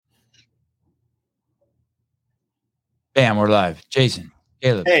Bam, we're live. Jason,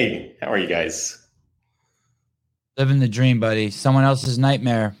 Caleb. Hey, how are you guys? Living the dream, buddy. Someone else's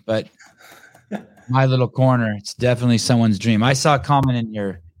nightmare, but my little corner. It's definitely someone's dream. I saw a comment in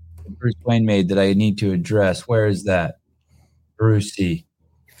here that Bruce Wayne made that I need to address. Where is that? Brucey.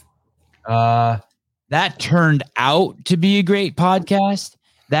 That turned out to be a great podcast.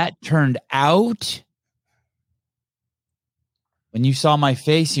 That turned out. When you saw my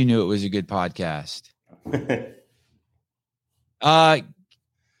face, you knew it was a good podcast.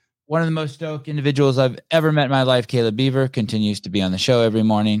 One of the most stoic individuals I've ever met in my life, Caleb Beaver, continues to be on the show every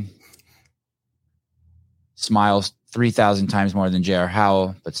morning. Smiles 3,000 times more than J.R.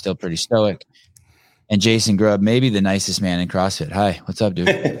 Howell, but still pretty stoic. And Jason Grubb, maybe the nicest man in CrossFit. Hi, what's up, dude?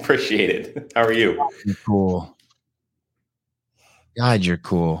 Appreciate it. How are you? You're cool. God, you're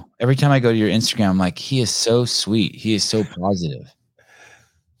cool. Every time I go to your Instagram, I'm like, he is so sweet. He is so positive.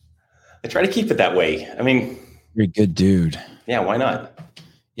 I try to keep it that way. I mean, you're a good dude. Yeah, why not?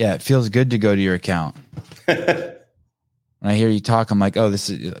 Yeah, it feels good to go to your account. When I hear you talk, I'm like, oh, this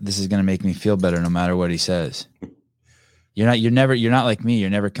is going to make me feel better no matter what he says. You're not like me. You're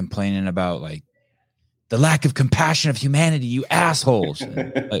never complaining about like the lack of compassion of humanity, you assholes.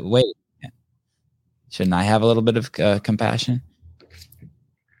 Like, wait, shouldn't I have a little bit of compassion?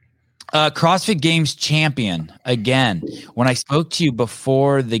 CrossFit Games champion again. When I spoke to you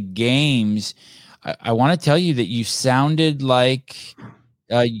before the games, I want to tell you that you sounded like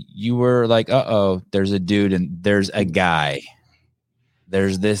you were like, there's a dude and there's a guy.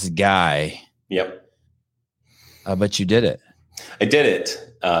 There's this guy. Yep. But you did it. I did it.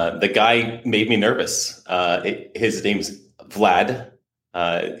 The guy made me nervous. His name's Vlad.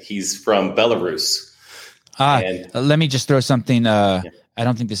 He's from Belarus. Let me just throw something. I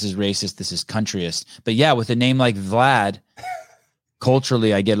don't think this is racist. This is countryist. But yeah, with a name like Vlad,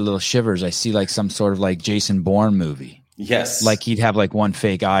 culturally, I get a little shivers. I see like some sort of like Jason Bourne movie. Yes. Like he'd have like one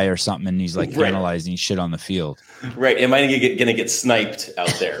fake eye or something and he's like analyzing shit on the field. Right. Am I going to get sniped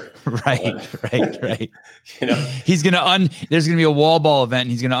out there? Right. You know, there's going to be a wall ball event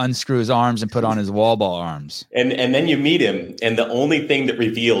and he's going to unscrew his arms and put on his wall ball arms. And then you meet him and the only thing that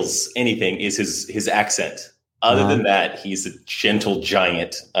reveals anything is his accent. Other than that, he's a gentle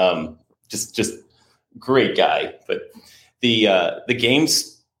giant. Just great guy. But the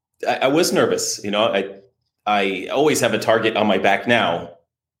games, I was nervous. You know, I always have a target on my back now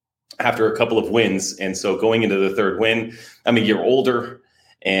after a couple of wins. And so going into the third win, I'm a year older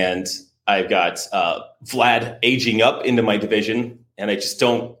and I've got Vlad aging up into my division. And I just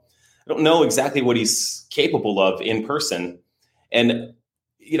don't know exactly what he's capable of in person. And,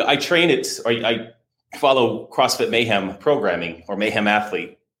 you know, I follow CrossFit Mayhem programming or Mayhem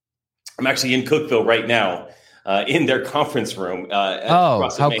Athlete. I'm actually in Cookville right now in their conference room. At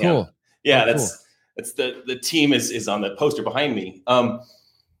CrossFit how Mayhem. Cool. Yeah, that's the team is on the poster behind me.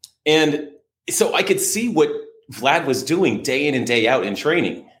 And so I could see what Vlad was doing day in and day out in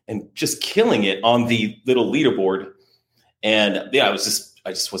training and just killing it on the little leaderboard. And yeah, I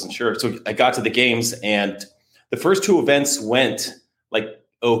just wasn't sure. So I got to the games and the first two events went like,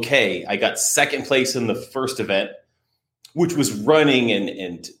 okay. I got second place in the first event, which was running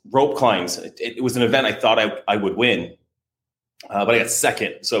and rope climbs. It was an event I thought I would win, but I got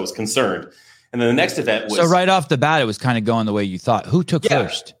second. So I was concerned. And then the next event was... So right off the bat, it was kind of going the way you thought. Who took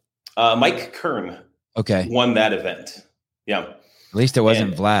first? Mike Kern won that event. Yeah. At least it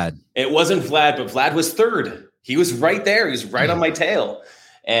wasn't Vlad. It wasn't Vlad, but Vlad was third. He was right there. He was right on my tail.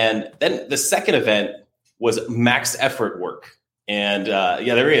 And then the second event was max effort work. And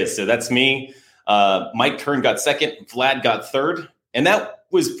there he is. So that's me. Mike Kern got second. Vlad got third. And that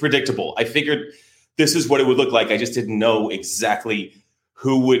was predictable. I figured this is what it would look like. I just didn't know exactly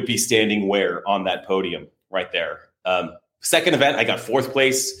who would be standing where on that podium right there. Second event, I got fourth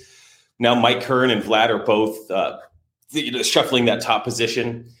place. Now Mike Kern and Vlad are both shuffling that top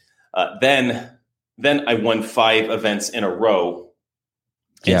position. Then I won 5 events in a row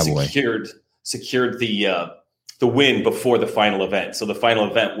and secured the win before the final event. So the final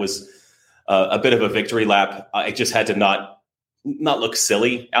event was a bit of a victory lap. I just had to not look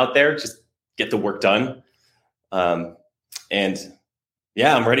silly out there, just get the work done. And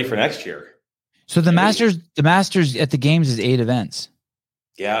yeah, I'm ready for next year. So the Masters at the games is 8 events.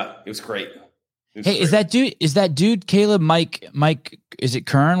 Yeah, it was great. Hey, is that dude Caleb Mike, is it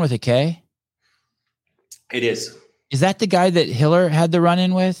Kern with a K? It is. Is that the guy that Hiller had the run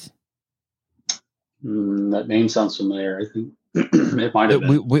in with? That name sounds familiar. I think it might have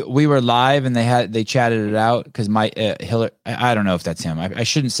been. We were live and they chatted it out because Hiller. I don't know if that's him. I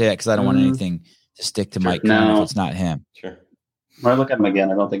shouldn't say that because I don't want anything to stick to Mike Kern if it's not him. Sure. When I look at him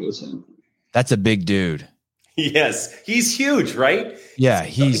again, I don't think it was him. That's a big dude. Yes, he's huge, right? Yeah,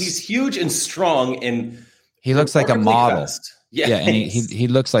 he's huge and strong, and he looks like a model. Fast. Yeah, and he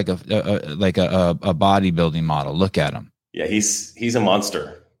looks like a bodybuilding model. Look at him. Yeah, he's a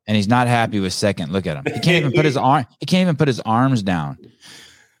monster, and he's not happy with second. Look at him. He can't even put his arm. He can't even put his arms down.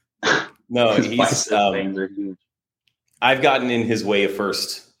 No, he's. I've gotten in his way of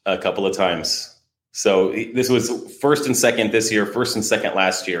first a couple of times. So this was first and second this year, first and second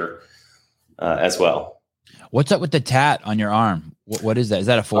last year, as well. What's up with the tat on your arm? What is that? Is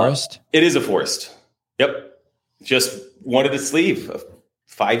that a forest? It is a forest. Yep. Just wanted a sleeve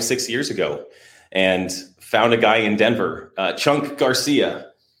 5-6 years ago, and found a guy in Denver, Chunk Garcia,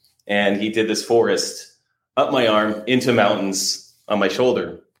 and he did this forest up my arm into mountains on my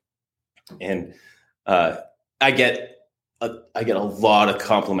shoulder, and I get a lot of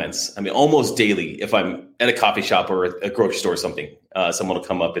compliments. I mean, almost daily. If I'm at a coffee shop or a grocery store or something, someone will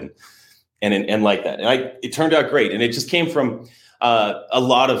come up and like that. And it turned out great. And it just came from a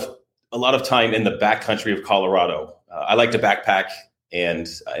lot of time in the backcountry of Colorado. I like to backpack and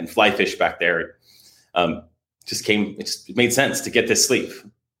fly fish back there. It just made sense to get this sleeve.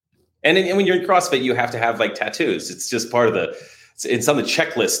 And when you're in CrossFit, you have to have like tattoos. It's just part of it's on the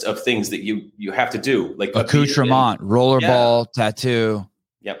checklist of things that you have to do, like accoutrement, rollerball, tattoo,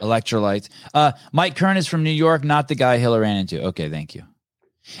 yep. Electrolytes. Mike Kern is from New York, not the guy Hill ran into. Okay, thank you.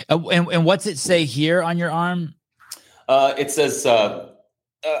 And what's it say here on your arm? It says,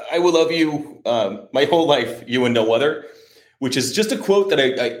 "I will love you my whole life, you and no other," which is just a quote that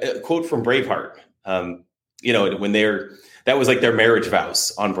I quote from Braveheart. When that was like their marriage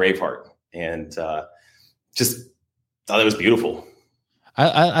vows on Braveheart, and just thought it was beautiful.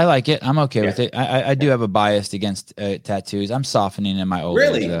 I like it. I'm okay with it. I do have a bias against tattoos. I'm softening in my old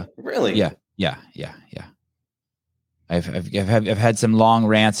age. Really? Yeah. I've had some long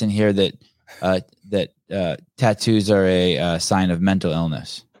rants in here that tattoos are a sign of mental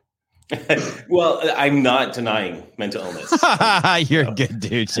illness. Well, I'm not denying mental illness. You're a good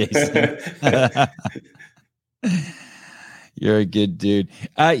dude, Jason. You're a good dude.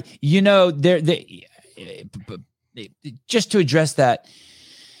 Just to address that,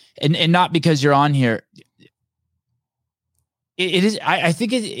 and not because you're on here, it is. I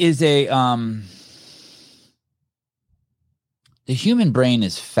think it is a. The human brain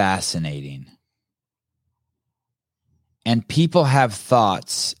is fascinating, and people have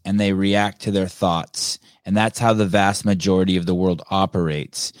thoughts, and they react to their thoughts, and that's how the vast majority of the world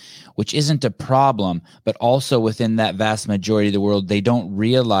operates. Which isn't a problem, but also within that vast majority of the world, they don't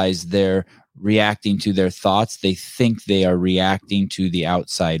realize they're reacting to their thoughts. They think they are reacting to the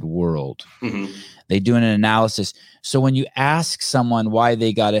outside world. Mm-hmm. They do an analysis. So when you ask someone why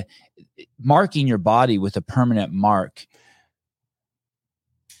they got to marking your body with a permanent mark,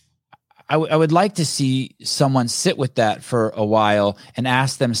 I would like to see someone sit with that for a while and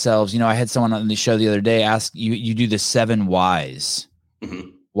ask themselves, I had someone on the show the other day ask you do the 7 whys.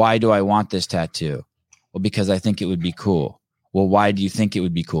 Mm-hmm. Why do I want this tattoo? Well, because I think it would be cool. Well, why do you think it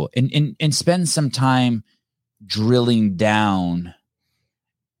would be cool? And spend some time drilling down,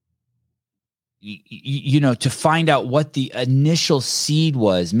 to find out what the initial seed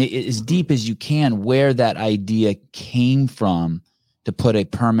was, as deep as you can, where that idea came from to put a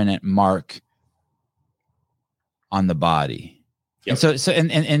permanent mark on the body. Yep.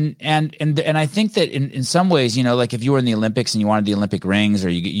 And I think that in some ways, like if you were in the Olympics and you wanted the Olympic rings, or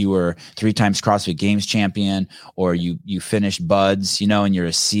you were 3 times CrossFit Games champion, or you finished BUD/S, and you're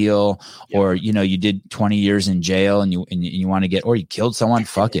a SEAL, yep. Or you did 20 years in jail and you want to get, or you killed someone,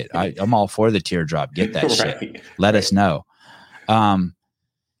 fuck it. I'm all for the teardrop. Get that shit. Let us know.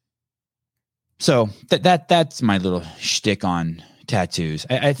 So that's my little shtick on tattoos.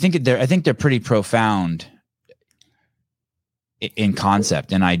 I think they're pretty profound in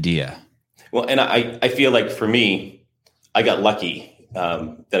concept and idea. Well, and I feel like for me, I got lucky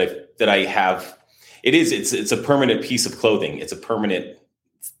that I have. It's a permanent piece of clothing. It's a permanent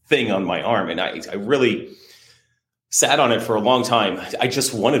thing on my arm, and I really sat on it for a long time. I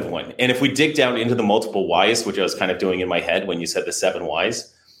just wanted one. And if we dig down into the multiple whys, which I was kind of doing in my head when you said the 7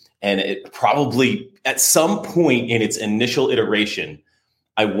 whys, and it probably at some point in its initial iteration,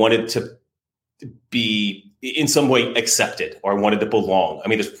 I wanted to be in some way accepted, or I wanted to belong. I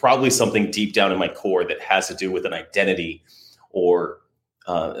mean, there's probably something deep down in my core that has to do with an identity or,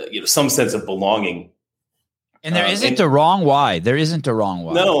 some sense of belonging. And there isn't a wrong why. There isn't a wrong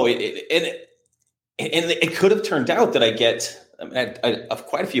why. No, it could have turned out that I get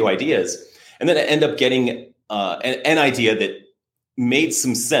quite a few ideas, and then I end up getting an idea that made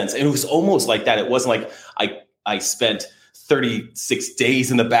some sense. And it was almost like that. It wasn't like I spent 36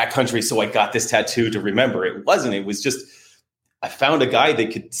 days in the backcountry, so I got this tattoo to remember. It wasn't. It was just I found a guy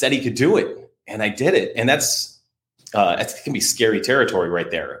that said he could do it, and I did it. And that can be scary territory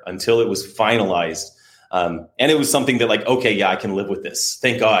right there until it was finalized. And it was something that like, okay, yeah, I can live with this.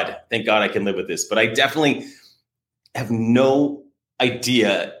 Thank God I can live with this. But I definitely have no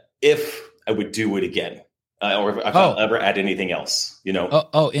idea if I would do it again. Or if I'll ever add anything else,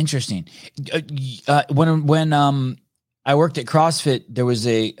 Oh, interesting. When I worked at CrossFit, there was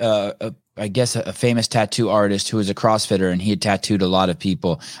I guess a famous tattoo artist who was a CrossFitter, and he had tattooed a lot of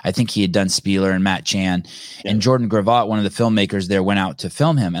people. I think he had done Spieler and Matt Chan, and Jordan Gravatt, one of the filmmakers there, went out to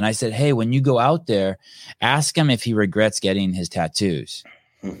film him. And I said, hey, when you go out there, ask him if he regrets getting his tattoos.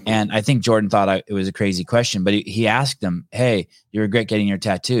 Mm-hmm. And I think Jordan thought it was a crazy question, but he asked him, hey, you regret getting your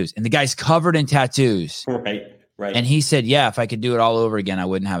tattoos? And the guy's covered in tattoos. Right. And he said, yeah, if I could do it all over again, I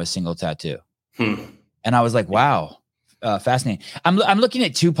wouldn't have a single tattoo. And I was like, wow. Fascinating. I'm looking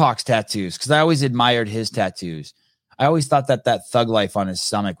at Tupac's tattoos because I always admired his tattoos. I always thought that thug life on his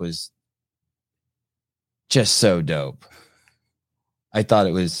stomach was just so dope. I thought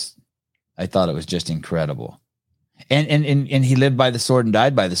it was just incredible. And he lived by the sword and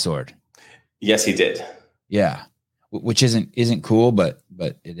died by the sword. Yes, he did. Yeah, which isn't cool, but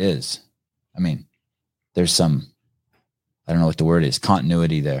it is. I mean, there's some, I don't know what the word is,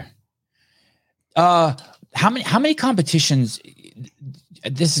 continuity there. How many competitions?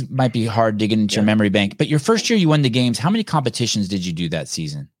 This might be hard digging into your memory bank, but your first year you won the games. How many competitions did you do that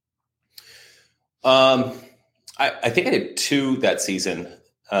season? I think I did 2 that season.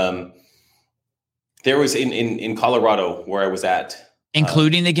 There was in Colorado where I was at,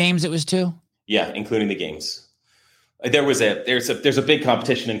 including the games. It was 2. Yeah, including the games. There's a big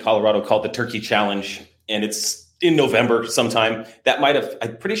competition in Colorado called the Turkey Challenge, and it's in November sometime.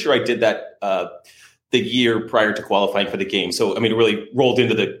 I'm pretty sure I did that the year prior to qualifying for the game. So, I mean, it really rolled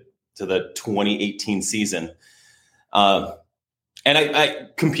into the 2018 season. And I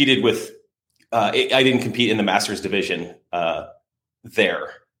competed with, I didn't compete in the Masters division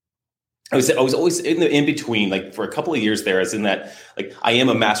there. I was always in between, like for a couple of years there, as in that, like I am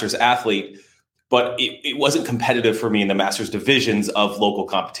a Masters athlete, but it wasn't competitive for me in the Masters divisions of local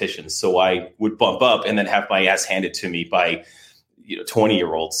competitions. So I would bump up and then have my ass handed to me by,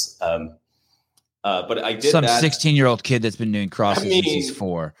 20-year-olds. But I did some 16-year-old kid that's been doing CrossFit since he's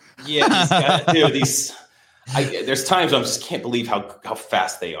 4. Yeah, there's times I just can't believe how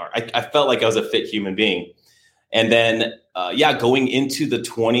fast they are. I felt like I was a fit human being. And then, going into the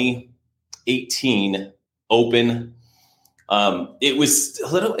 2018 Open,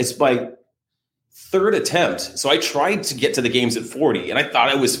 it's my 3rd attempt. So I tried to get to the games at 40, and I thought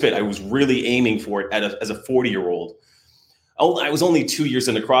I was fit. I was really aiming for it as a 40-year-old. I was only 2 years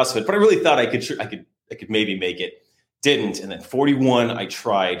into CrossFit, but I really thought I could maybe make it. Didn't. And then 41, I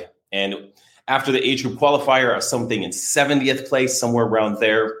tried. And after the age group qualifier, I was something in 70th place, somewhere around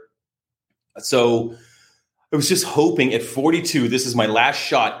there. So I was just hoping at 42, this is my last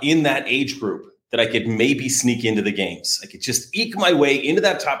shot in that age group, that I could maybe sneak into the games. I could just eke my way into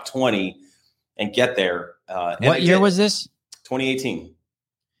that top 20 and get there. What year was this? 2018.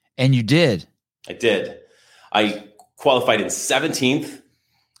 And you did? I did. I qualified in 17th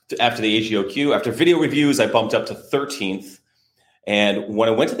after the AGOQ. After video reviews, I bumped up to 13th. And when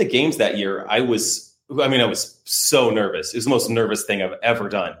I went to the games that year, I was so nervous. It was the most nervous thing I've ever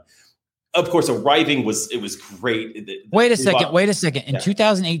done. Of course, arriving was great. Wait a second. In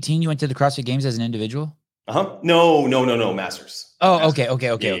 2018, you went to the CrossFit Games as an individual? No, Masters. Oh, Masters.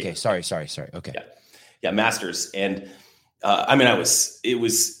 Okay. Sorry. Okay. Yeah, Masters. And it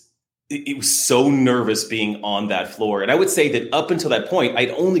was so nervous being on that floor. And I would say that up until that point,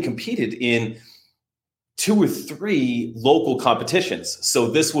 I'd only competed in 2 or 3 local competitions. So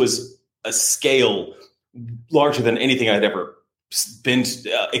this was a scale larger than anything I'd ever been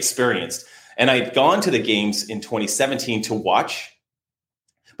experienced. And I'd gone to the games in 2017 to watch,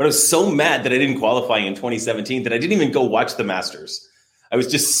 but I was so mad that I didn't qualify in 2017 that I didn't even go watch the Masters. I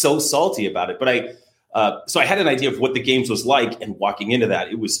was just so salty about it. But so I had an idea of what the games was like, and walking into that,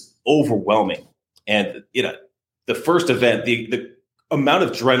 it was overwhelming. And the first event, the amount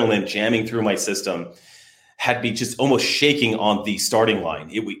of adrenaline jamming through my system had me just almost shaking on the starting line.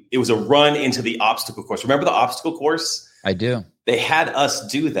 It was a run into the obstacle course. Remember the obstacle course? I do. They had us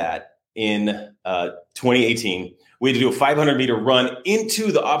do that in 2018. We had to do a 500-meter run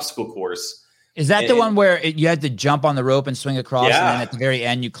into the obstacle course. Is that the one where you had to jump on the rope and swing across, and then at the very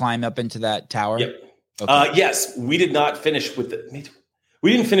end you climb up into that tower? Yep. Okay. Yes, we did not finish with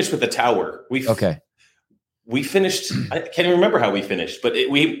we didn't finish with the tower. We finished. I can't even remember how we finished, but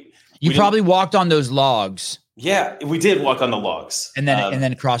you probably walked on those logs. Yeah, we did walk on the logs, and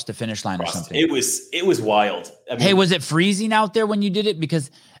then cross the finish line or something. It was wild. I mean, hey, was it freezing out there when you did it? Because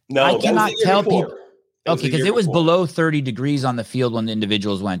no, I cannot tell people. Okay, because it was below 30 degrees on the field when the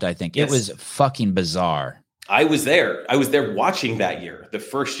individuals went. I think it was fucking bizarre. I was there watching that year, the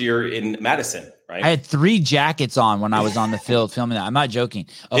first year in Madison. Right, I had 3 jackets on when I was on the field filming that. I'm not joking.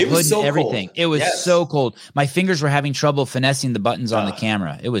 It was so everything. Cold. It was so cold. My fingers were having trouble finessing the buttons on the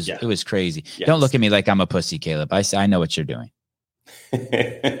camera. It was crazy. Yes. Don't look at me like I'm a pussy, Caleb. I know what you're doing.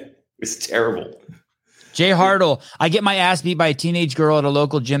 It was terrible. Jay Hartle, I get my ass beat by a teenage girl at a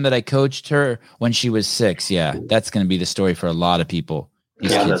local gym that I coached her when she was 6. Yeah, that's going to be the story for a lot of people.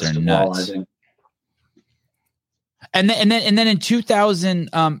 These kids are nuts. And then in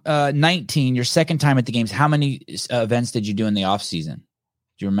 2019, your second time at the games, how many events did you do in the off season?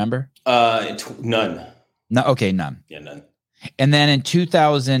 Do you remember? None. No. Okay. None. Yeah, none. And then in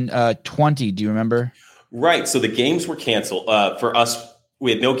 2020, do you remember? Right. So the games were canceled for us.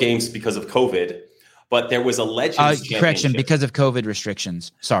 We had no games because of COVID, but there was a Legends correction because of COVID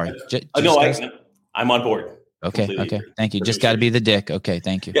restrictions. Sorry. I'm on board. Okay. Thank you. Just got to be the dick. Okay.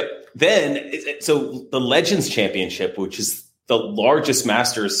 Thank you. Yep. Then, so the Legends Championship, which is the largest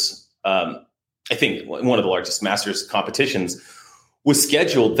Masters, I think one of the largest Masters competitions, was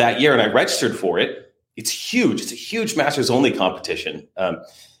scheduled that year, and I registered for it. It's huge. It's a huge Masters only competition,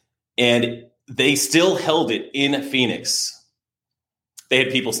 and they still held it in Phoenix. They had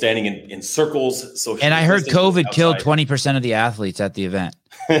people standing in circles. And I heard COVID killed 20% of the athletes at the event.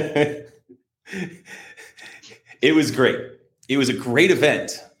 It was great. It was a great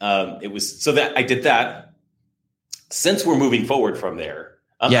event. It was so that I did that. Since we're moving forward from there.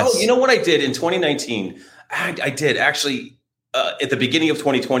 Yes. Oh, you know what I did in 2019? I did actually at the beginning of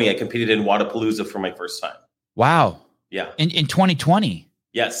 2020, I competed in Wadapalooza for my first time. Wow. Yeah. In 2020.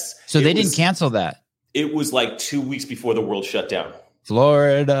 Yes. So they didn't cancel that. It was like 2 weeks before the world shut down.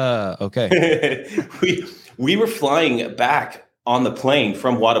 Florida. Okay. we were flying back on the plane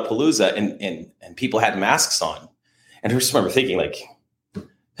from Wadapalooza and people had masks on. And I just remember thinking like,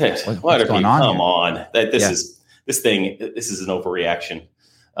 hey, what's going on? Come on. This is an overreaction.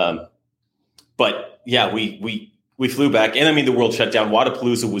 But yeah, we flew back, and I mean the world shut down.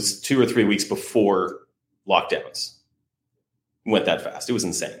 Wadapalooza was 2 or 3 weeks before lockdowns. It went that fast. It was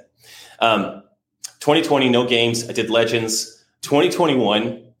insane. 2020, no games. I did Legends.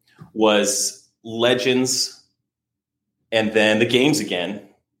 2021 was Legends and then the games again.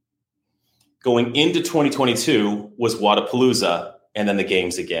 Going into 2022 was Wadapalooza and then the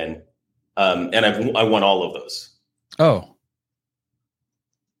games again. And I won all of those. Oh.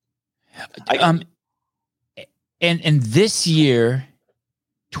 And this year,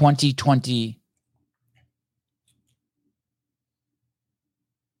 2020,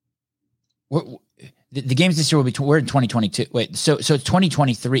 the games this year will be, we're in 2022. Wait, so it's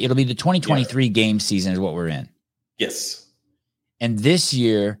 2023. It'll be the 2023 game season is what we're in. Yes. And this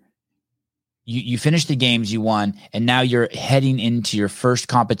year, you finished the games, you won, and now you're heading into your first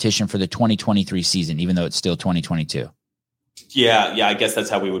competition for the 2023 season, even though it's still 2022. Yeah, I guess that's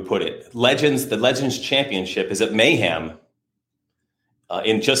how we would put it. The Legends Championship is at Mayhem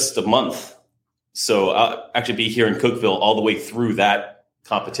in just a month. So I'll actually be here in Cookeville all the way through that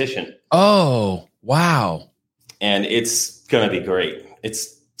competition. Oh, wow. And it's going to be great.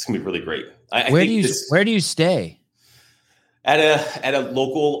 It's going to be really great. Where do you stay? At a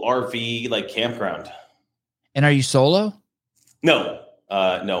local RV like campground. And are you solo? No,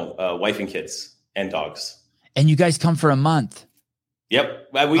 wife and kids and dogs. And you guys come for a month. Yep.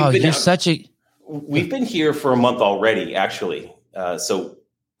 We've been here for a month already, actually. So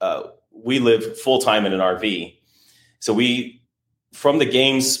we live full time in an RV. So from the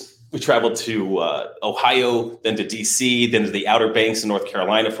games, we traveled to Ohio, then to DC, then to the Outer Banks in North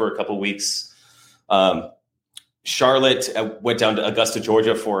Carolina for a couple of weeks. Charlotte, went down to Augusta,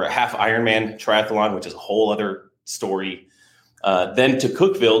 Georgia for a half Ironman triathlon, which is a whole other story. Then to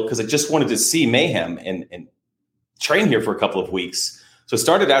Cookeville, because I just wanted to see Mayhem and train here for a couple of weeks. So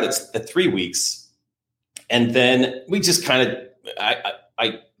started out at 3 weeks. And then we just kind of,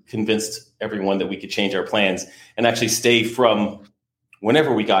 I convinced everyone that we could change our plans and actually stay from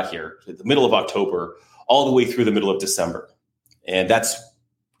whenever we got here, the middle of October, all the way through the middle of December. And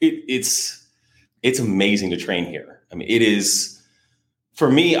it's amazing to train here. I mean, it is,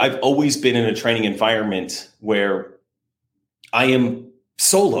 for me, I've always been in a training environment where I am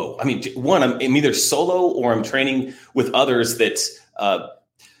solo. I mean, I'm either solo or I'm training with others that,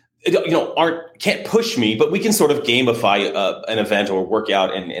 can't push me, but we can sort of gamify an event or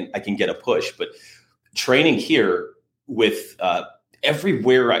workout and I can get a push. But training here with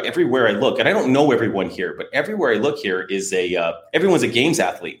everywhere I look, and I don't know everyone here, but everywhere I look here is everyone's a games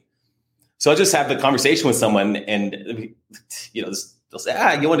athlete. So I'll just have the conversation with someone, and they'll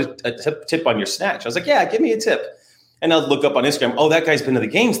say, you want a tip on your snatch? I was like, yeah, give me a tip. And I'll look up on Instagram. Oh, that guy's been to the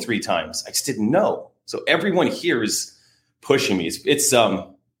games 3 times. I just didn't know. So everyone here is pushing me. It's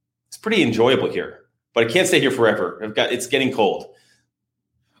pretty enjoyable here, but I can't stay here forever. It's getting cold.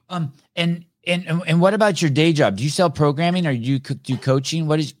 And what about your day job? Do you sell programming or do you do coaching?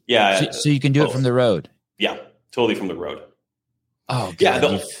 What is? Yeah. So you can do it from the road. Yeah, totally from the road. Oh, God.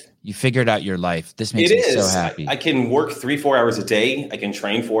 Yeah. You figured out your life. This makes me so happy. I can work 3-4 hours a day. I can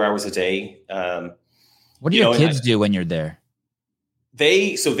train 4 hours a day. What do your kids do when you're there?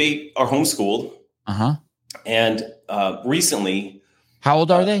 They are homeschooled. And recently, how old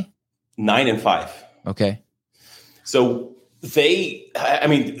are they? 9 and 5. Okay. So the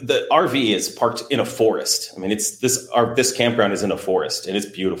RV is parked in a forest. I mean, this campground is in a forest and it's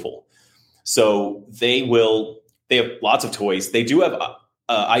beautiful. So they have lots of toys. They do have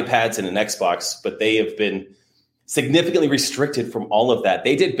iPads and an Xbox, but they have been significantly restricted from all of that.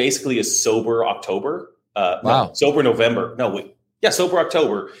 They did basically a sober October. Sober November. Sober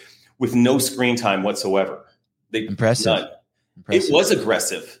October with no screen time whatsoever. Impressive. It was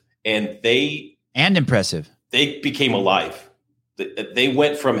aggressive, and impressive. They became alive. They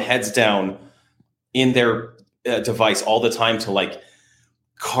went from heads down in their device all the time to like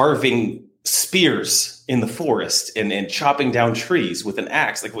carving spears in the forest and chopping down trees with an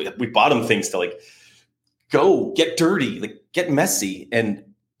axe. Like we bought them things to like go get dirty, like get messy, and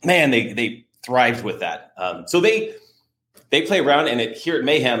man, they thrived with that. So they play around, and here at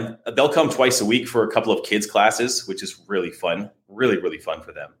Mayhem, they'll come twice a week for a couple of kids classes, which is really fun, really, really fun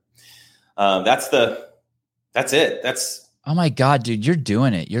for them. That's it. Oh my God, dude, you're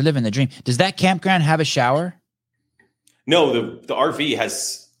doing it. You're living the dream. Does that campground have a shower? No, the RV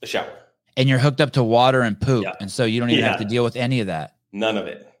has a shower. And you're hooked up to water and poop. Yeah. And so you don't even have to deal with any of that. None of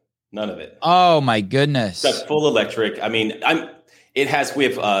it. Oh my goodness. It's full electric. I mean, we have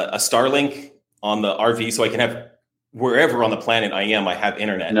a Starlink on the RV, so I can have wherever on the planet I have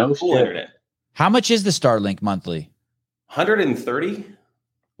internet. Full internet. How much is the Starlink monthly? $130.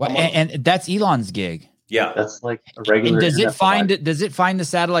 Well, and that's Elon's gig. Yeah, that's like a regular. And does it find the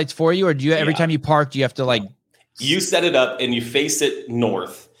satellites for you, or do you every time you park, do you have to like? You set it up and you face it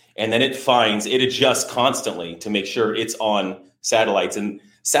north, and then it adjusts constantly to make sure it's on satellites. And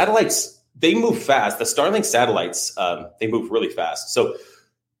satellites, they move fast. The Starlink satellites, they move really fast. So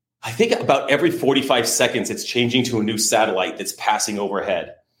I think about every 45 seconds, it's changing to a new satellite that's passing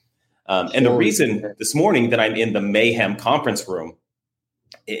overhead. And the reason this morning that I'm in the Mayhem conference room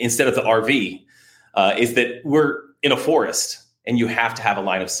instead of the RV is that we're in a forest and you have to have a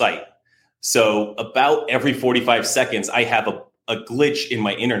line of sight. So about every 45 seconds, I have a glitch in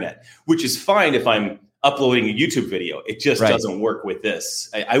my internet, which is fine if I'm uploading a YouTube video. It just doesn't work with this.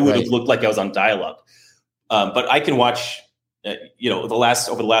 I would have looked like I was on dial-up. But I can watch, over the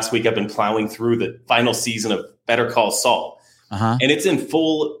last week, I've been plowing through the final season of Better Call Saul. And it's in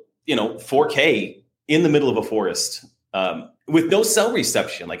full, 4K in the middle of a forest with no cell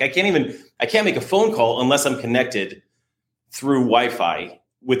reception. Like I can't make a phone call unless I'm connected through Wi-Fi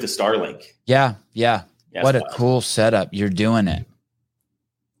with the Starlink. Yeah. What a cool setup. You're doing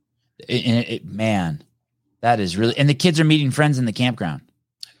it. Man, that is really, and the kids are meeting friends in the campground.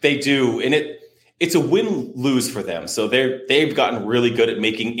 They do. And it's a win-lose for them. So they've gotten really good at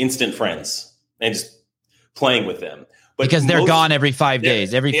making instant friends and just playing with them. But because they're gone every 5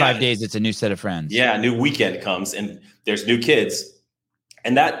 days. Every 5 days, it's a new set of friends. Yeah, a new weekend comes and there's new kids.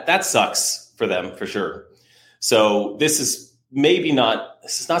 And that sucks for them for sure. So this is not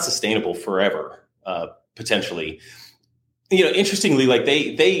sustainable forever, potentially. Interestingly, like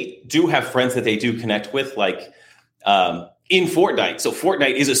they do have friends that they do connect with, like in Fortnite. So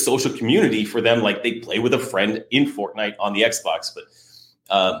Fortnite is a social community for them. Like they play with a friend in Fortnite on the Xbox,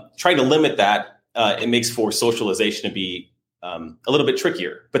 but trying to limit that, it makes for socialization to be a little bit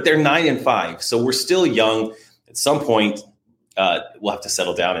trickier. But they're 9 and 5, so we're still young. At some point, we'll have to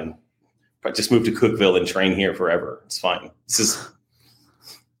settle down and just move to Cookville and train here forever. It's fine. This is,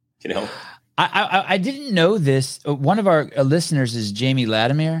 I didn't know this. One of our listeners is Jamie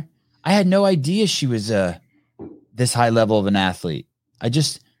Latimer. I had no idea she was this high level of an athlete.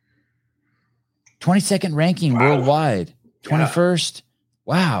 22nd ranking worldwide, 21st.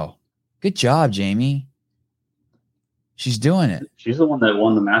 Wow. Good job, Jamie. She's doing it. She's the one that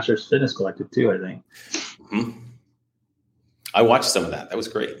won the Masters Fitness Collective too, I think. Mm-hmm. I watched some of that. That was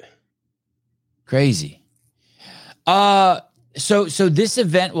great. Crazy. So this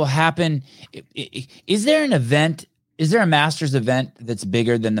event will happen. Is there an event? Is there a Masters event that's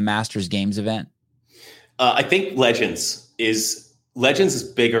bigger than the Masters Games event? I think Legends is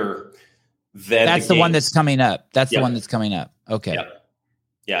bigger than That's the one that's coming up. That's the one that's coming up. Okay.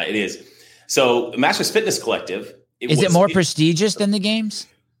 Yeah, it is. So Masters Fitness Collective. Is it more prestigious than the games?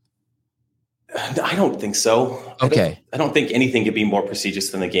 I don't think so. Okay. I don't think anything could be more prestigious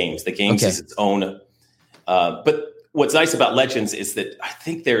than the games. The games is its own. But what's nice about Legends is that I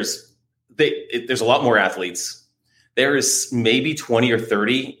think there's a lot more athletes. There is maybe 20 or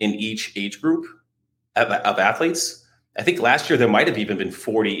 30 in each age group of athletes. I think last year there might have even been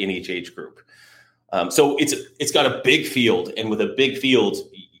 40 in each age group. So it's got a big field, and with a big field,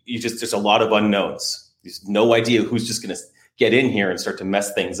 there's a lot of unknowns. There's no idea who's just going to get in here and start to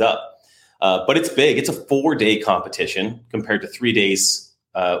mess things up. But it's big. It's a 4-day competition compared to 3 days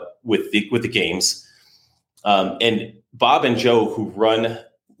with the games. And Bob and Joe, who run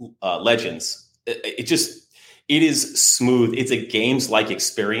Legends, it is smooth. It's a games-like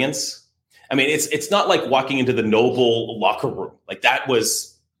experience. I mean, it's not like walking into the Noble locker room. Like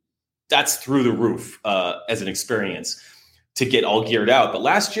that's through the roof as an experience to get all geared out. But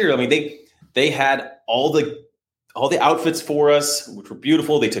last year, I mean, they had all the outfits for us, which were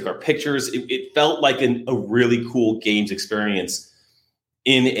beautiful. They took our pictures. It felt like a really cool games experience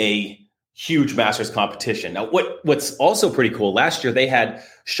in a huge Masters competition. Now, what's also pretty cool, last year they had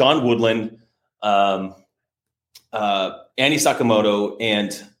Sean Woodland, Andy Sakamoto,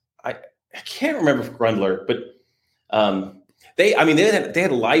 and I can't remember Grundler, but they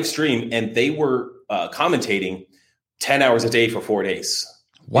had a live stream, and they were commentating 10 hours a day for 4 days.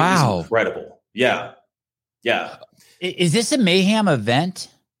 Wow. Incredible. Yeah. Yeah. Is this a Mayhem event?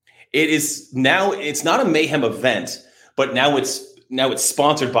 It is now. It's not a Mayhem event, but now it's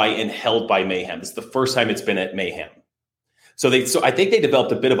sponsored by and held by Mayhem. It's the first time it's been at Mayhem. So I think they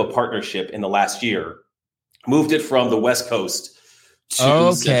developed a bit of a partnership in the last year, moved it from the West Coast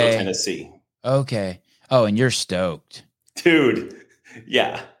to Central Tennessee. Okay. Oh, and you're stoked. Dude.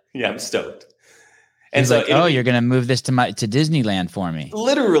 Yeah. Yeah, I'm stoked. And so, you're going to move this to Disneyland for me.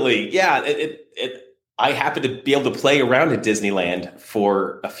 Literally. Yeah. I happened to be able to play around at Disneyland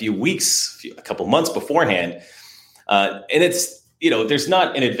for a few weeks, a couple months beforehand. And it's, there's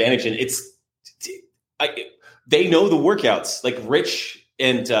not an advantage in they know the workouts, like Rich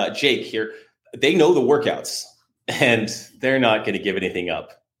and Jake here, they know the workouts, and they're not going to give anything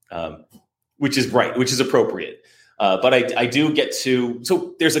up, which is right, which is appropriate. But I do get to,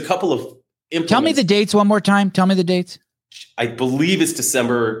 so there's a couple of implements. Tell me the dates one more time. Tell me the dates. I believe it's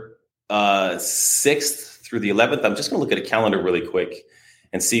December 6th through the 11th. I'm just going to look at a calendar really quick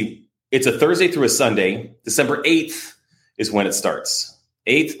and see. It's a Thursday through a Sunday. December 8th is when it starts.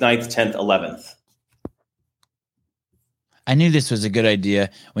 8th, 9th, 10th, 11th. I knew this was a good idea.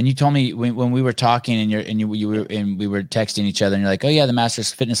 When you told me when we were talking and we were texting each other and you're like, "Oh yeah, the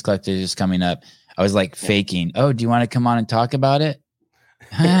Masters Fitness Collective is coming up." I was like faking. "Oh, do you want to come on and talk about it?"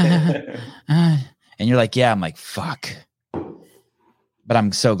 And you're like, "Yeah." I'm like, "Fuck." But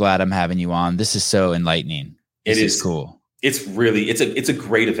I'm so glad I'm having you on. This is so enlightening. This is cool. It's really, it's a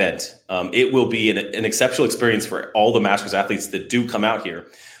great event. It will be an exceptional experience for all the Masters athletes that do come out here.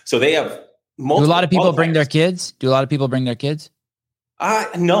 So they have multiple. Do a lot of people bring their kids?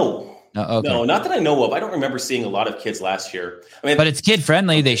 No. Okay. No, not that I know of. I don't remember seeing a lot of kids last year. I mean, but it's kid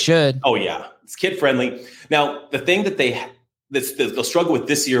friendly. They should. Oh yeah, it's kid friendly. Now the thing that they'll struggle with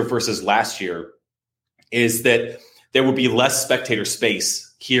this year versus last year is that there will be less spectator space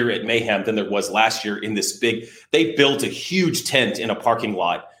here at Mayhem than there was last year in this big. They built a huge tent in a parking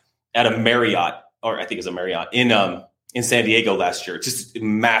lot at a Marriott, or I think it's a Marriott in San Diego last year. Just a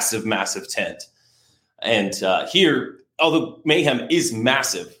massive, massive tent. And here, although Mayhem is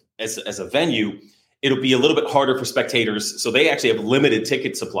massive as a venue, it'll be a little bit harder for spectators. So they actually have limited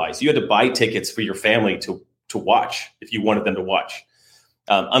ticket supplies. You had to buy tickets for your family to watch if you wanted them to watch.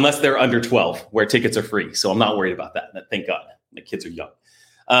 Unless they're under 12, where tickets are free. So I'm not worried about that. Thank God. My kids are young.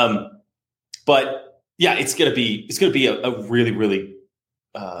 But yeah, it's going to be a really, really,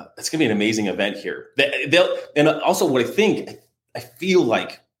 it's going to be an amazing event here. And also what I feel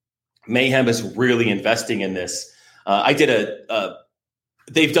like Mayhem is really investing in this.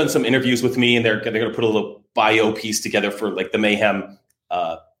 They've done some interviews with me, and they're going to put a little bio piece together for like the Mayhem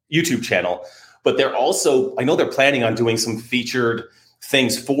YouTube channel. But I know they're planning on doing some featured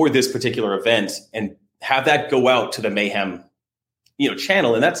things for this particular event and have that go out to the Mayhem,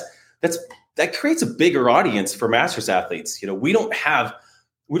 channel. And that creates a bigger audience for Masters athletes. We don't have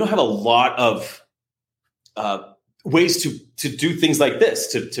a lot of ways to do things like this,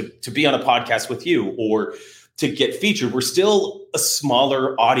 to be on a podcast with you or to get featured. We're still a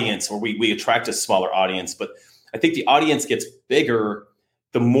smaller audience, or we attract a smaller audience, but I think the audience gets bigger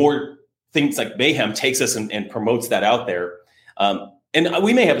the more things like Mayhem takes us and promotes that out there. And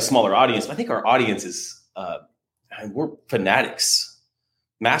we may have a smaller audience, but I think our audience is we're fanatics.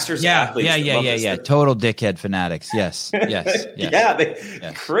 Masters athletes. Yeah. Total dickhead fanatics. Yes.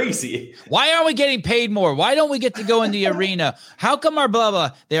 Yeah, crazy. Why aren't we getting paid more? Why don't we get to go in the arena? How come our blah,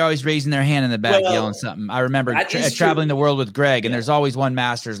 blah? They're always raising their hand in the back, yelling something. I remember traveling the world with Greg, and there's always one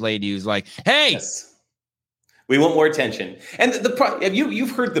Masters lady who's like, hey. Yes. We want more attention. And have you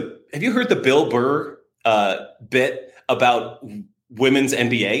heard the Bill Burr bit about women's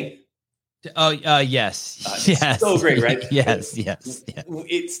NBA? Oh, yes. Yes. So great, right? Yes.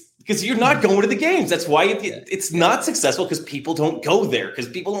 It's because you're not going to the games. That's why it's not successful, because people don't go there, because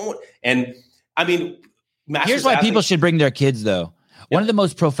people don't. And I mean, here's why people should bring their kids, though. Yeah. One of the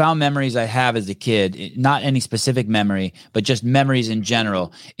most profound memories I have as a kid, not any specific memory, but just memories in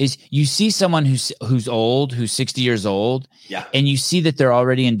general, is you see someone who's old, who's 60 years old, and you see that they're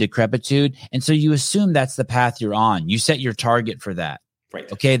already in decrepitude. And so you assume that's the path you're on. You set your target for that. Right.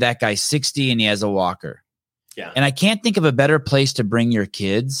 Okay, that guy's 60 and he has a walker. Yeah. And I can't think of a better place to bring your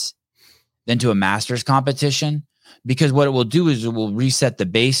kids than to a Masters competition, because what it will do is it will reset the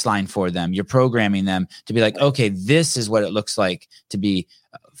baseline for them. You're programming them to be like, okay, this is what it looks like to be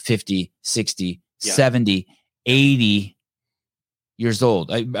 50, 60, 70, 80 years old.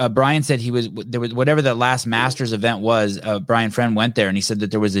 Brian said there was whatever the last Masters event was. Brian Friend went there and he said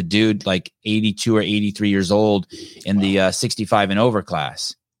that there was a dude like 82 or 83 years old in the 65 and over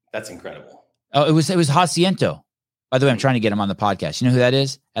class. That's incredible. Oh, it was Jacinto. By the way, I'm trying to get him on the podcast. You know who that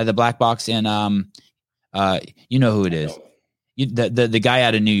is? At the Black Box in you know who it is. The guy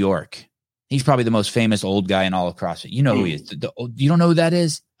out of New York. He's probably the most famous old guy in all of CrossFit. You know who he is. You don't know who that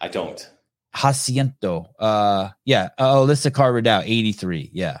is? I don't. Jacinto. Alyssa Carver Dow,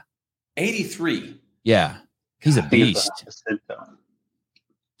 83. Yeah. 83. Yeah. He's a beast.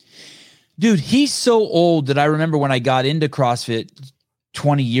 Dude, he's so old that I remember when I got into CrossFit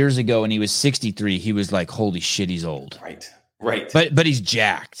 20 years ago and he was 63, he was like, holy shit, he's old. Right. But he's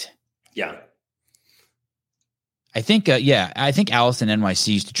jacked. Yeah. I think Allison NYC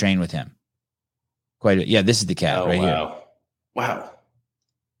used to train with him. This is the cat here. Wow.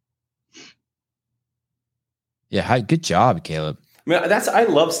 Yeah, good job, Caleb. I mean, I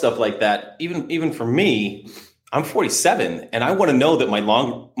love stuff like that. Even for me, I'm 47, and I want to know that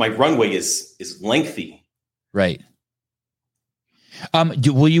my runway is lengthy. Right.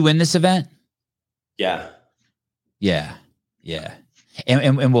 Will you win this event? Yeah.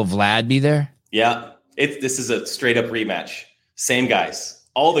 And will Vlad be there? Yeah. This is a straight up rematch. Same guys.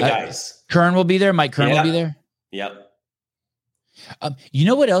 All the guys. Kern will be there. Mike Kern will be there. Yep. You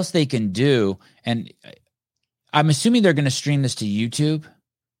know what else they can do? And I'm assuming they're going to stream this to YouTube.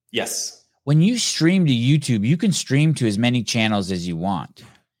 Yes. When you stream to YouTube, you can stream to as many channels as you want.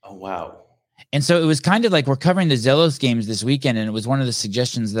 Oh, wow. And so it was kind of like we're covering the Zelos games this weekend. And it was one of the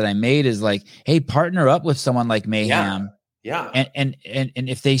suggestions that I made is like, hey, partner up with someone like Mayhem. Yeah. And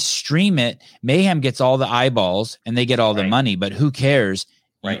if they stream it, Mayhem gets all the eyeballs and they get all the money, but who cares?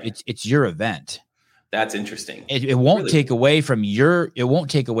 Right. It's your event. That's interesting. It won't take away from your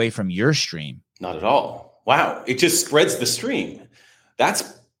stream. Not at all. Wow. It just spreads the stream. That's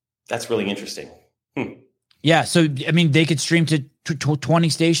really interesting. Yeah. So, I mean, they could stream to 20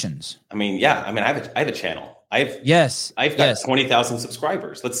 stations. I mean, I have a channel. I've got 20,000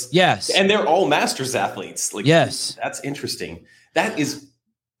 subscribers. And they're all Masters athletes. That's interesting. That is,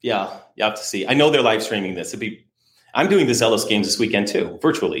 you have to see. I know they're live streaming this. I'm doing the Zealous games this weekend too,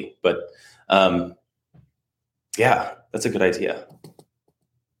 virtually, but that's a good idea.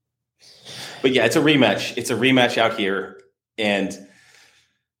 But yeah, it's a rematch. It's a rematch out here. And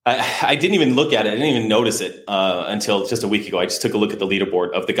I didn't even look at it. I didn't even notice it until just a week ago. I just took a look at the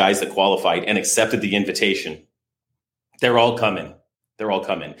leaderboard of the guys that qualified and accepted the invitation. They're all coming.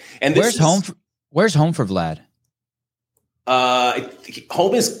 And where's home for Vlad?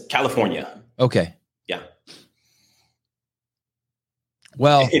 Home is California. Okay. Yeah.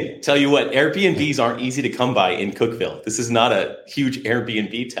 Well, tell you what, Airbnbs aren't easy to come by in Cookeville. This is not a huge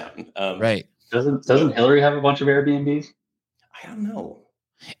Airbnb town. Right. Doesn't Hillary have a bunch of Airbnbs? I don't know.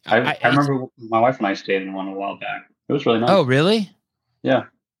 I remember my wife and I stayed in one a while back. It was really nice. Oh, really? Yeah.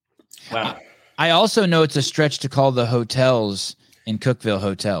 Wow. I also know it's a stretch to call the hotels in Cookeville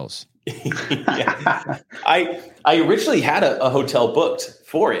hotels. Yeah. I originally had a hotel booked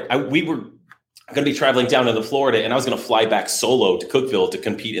for it. We were going to be traveling down into Florida, and I was going to fly back solo to Cookeville to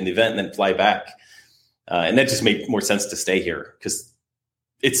compete in the event and then fly back. And that just made more sense to stay here because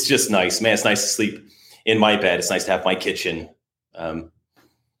it's just nice. Man, it's nice to sleep in my bed. It's nice to have my kitchen.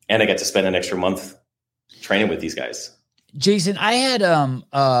 And I got to spend an extra month training with these guys. Jason, I had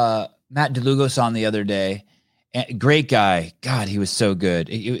Matt DeLugos on the other day. Great guy. God, he was so good.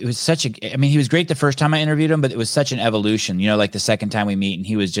 It was such a, I mean, he was great the first time I interviewed him, but it was such an evolution, like the second time we meet and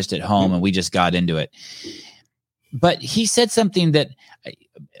he was just at home and we just got into it. But he said something that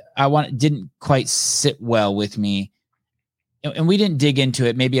didn't quite sit well with me. And we didn't dig into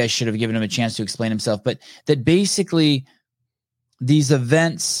it. Maybe I should have given him a chance to explain himself, but that basically these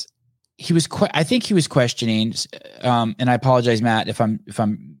events, I think he was questioning, and I apologize, Matt, if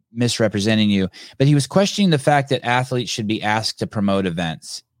I'm misrepresenting you, but he was questioning the fact that athletes should be asked to promote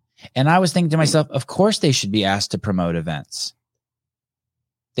events. And I was thinking to myself, of course they should be asked to promote events.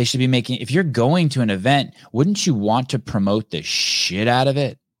 They should be if you're going to an event, wouldn't you want to promote the shit out of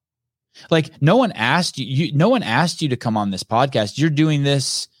it? Like no one asked you to come on this podcast. You're doing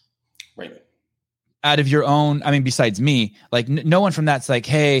this right out of your own. I mean, besides me, like no one from that's like,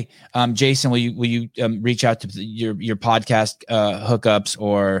 hey, Jason, will you reach out to your podcast hookups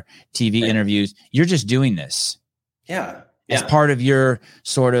or TV interviews? You're just doing this, as part of your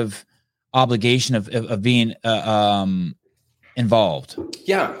sort of obligation of being involved.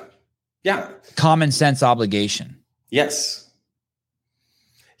 Yeah. Common sense obligation. Yes.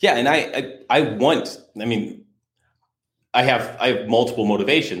 Yeah, and I have multiple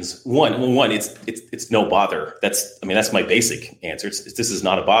motivations. One, it's no bother. That's my basic answer. This is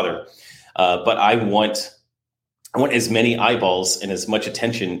not a bother. But I want as many eyeballs and as much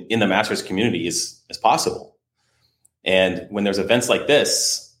attention in the Masters community as possible. And when there's events like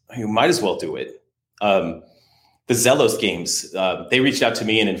this, you might as well do it. The Zelos games, they reached out to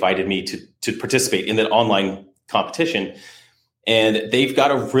me and invited me to participate in that online competition. And they've got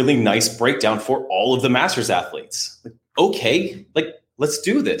a really nice breakdown for all of the Masters athletes. Okay, let's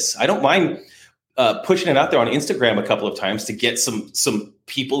do this. I don't mind pushing it out there on Instagram a couple of times to get some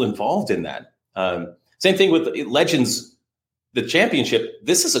people involved in that. Same thing with Legends, the championship.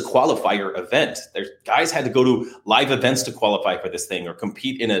 This is a qualifier event. There's guys had to go to live events to qualify for this thing or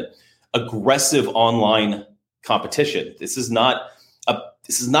compete in an aggressive online competition. This is not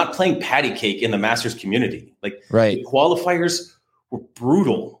playing patty cake in the Masters community. The qualifiers were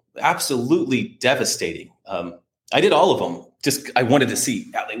brutal, absolutely devastating. I did all of them. I wanted to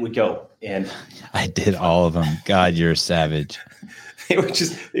see how they would go. And I did all of them. God, you're a savage.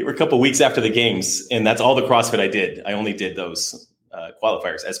 They were a couple of weeks after the games, and that's all the CrossFit I did. I only did those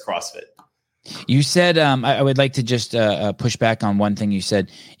qualifiers as CrossFit. You said, I would like to just push back on one thing you said.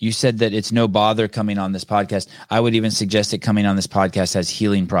 You said that it's no bother coming on this podcast. I would even suggest that coming on this podcast has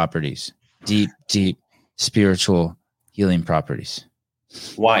healing properties, deep spiritual healing properties.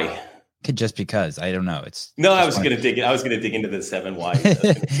 Why? Just because I don't know. I was going to dig into the 7 why.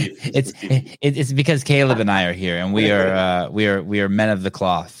 It's because Caleb and I are here, and we are men of the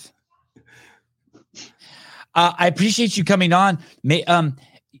cloth. I appreciate you coming on.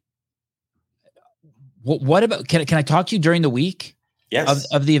 What about, can I talk to you during the week?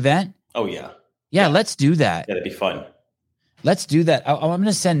 Yes. Of the event? Oh yeah. Yeah. Let's do that. That'd be fun. Let's do that. I'm going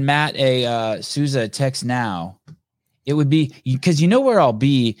to send Matt Souza a text now. It would be because where I'll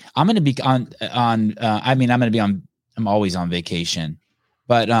be. I'm going to be I'm always on vacation,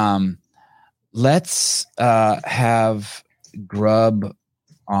 but let's have Grubb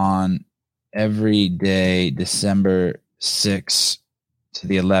on every day, December 6th to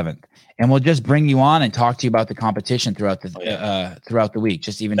the 11th. And we'll just bring you on and talk to you about the competition throughout the week.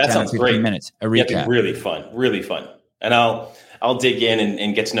 Just even 10 or 15 minutes, a recap. Yeah, really fun. And I'll dig in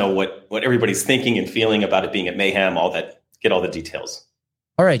and get to know what everybody's thinking and feeling about it being at Mayhem, all that, get all the details.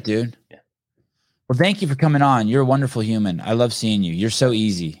 All right, dude. Yeah. Well, thank you for coming on. You're a wonderful human. I love seeing you. You're so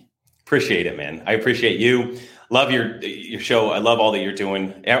easy. Appreciate it, man. I appreciate you. Love your show. I love all that you're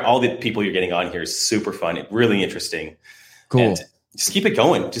doing. All the people you're getting on here is super fun. Really interesting. Cool. And just keep it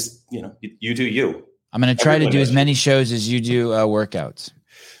going. Just, you do you. I'm going to try to do as many shows as you do workouts.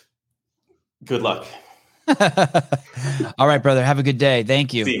 Good luck. All right, brother. Have a good day.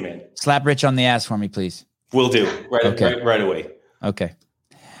 Thank you. See you, man. Slap Rich on the ass for me, please. Will do. Okay. Right away. Okay.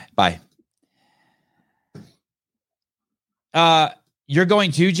 Bye. You're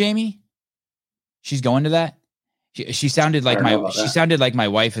going too, Jamie? She's going to that? She sounded like my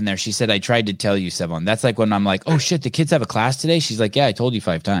wife in there. She said, I tried to tell you, Sevon. That's like when I'm like, oh shit, the kids have a class today. She's like, yeah, I told you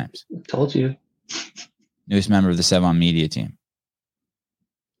 5 times. Told you. Newest member of the Sevon media team.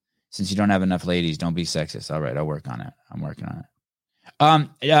 Since you don't have enough ladies, don't be sexist. All right, I'll work on it. I'm working on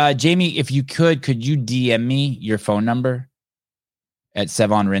it. Jamie, if you could you DM me your phone number at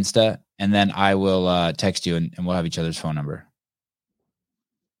Sevon Rinsta, and then I will text you and we'll have each other's phone number.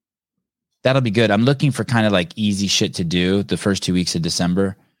 That'll be good. I'm looking for kind of like easy shit to do the first 2 weeks of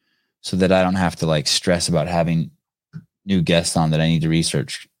December. so that I don't have to like stress about having new guests on that I need to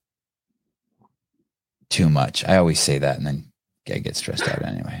research too much. I always say that and then I get stressed out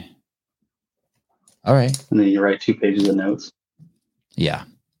anyway. All right. And then you write 2 pages of notes. Yeah.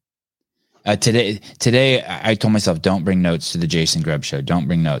 Today I told myself, don't bring notes to the Jason Grubb show. Don't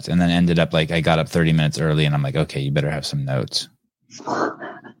bring notes. And then ended up like, I got up 30 minutes early and I'm like, okay, you better have some notes. I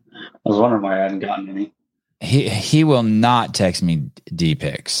was wondering why I hadn't gotten any. He will not text me D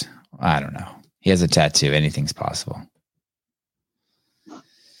pics. I don't know. He has a tattoo. Anything's possible.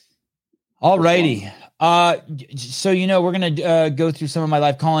 All righty. So, we're going to go through some of my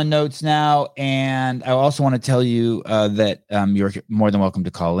live call-in notes now. And I also want to tell you that you're more than welcome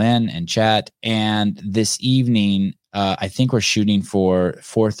to call in and chat. And this evening, I think we're shooting for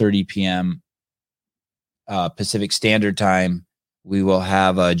 4:30 p.m. Pacific Standard Time. We will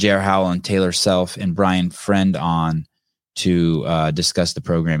have J.R. Howell and Taylor Self and Brian Friend on to discuss the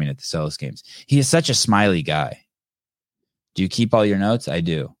programming at the Celis games. He is such a smiley guy. Do you keep all your notes? I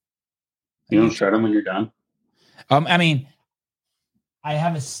do. You don't shred them when you're done? I mean, I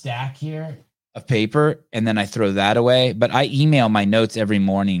have a stack here of paper, and then I throw that away. But I email my notes every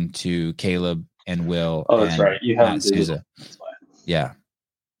morning to Caleb and Will. Oh, that's right. You have Souza. Yeah.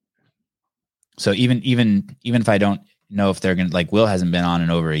 So even if I don't know if they're gonna, like, Will hasn't been on in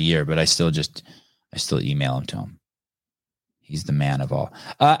over a year, but I still email him to him. He's the man of all.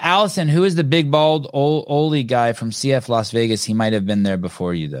 Allison, who is the big bald oldie guy from CF Las Vegas? He might have been there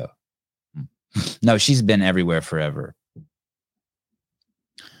before you though. No, she's been everywhere forever.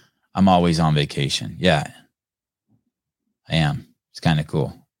 I'm always on vacation. Yeah, I am. It's kind of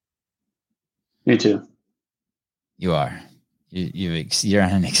cool. Me too. You are. You're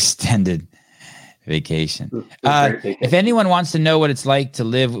on an extended vacation. If anyone wants to know what it's like to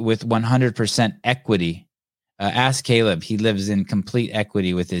live with 100% equity, ask Caleb. He lives in complete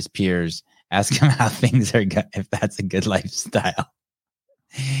equity with his peers. Ask him how things are, if that's a good lifestyle.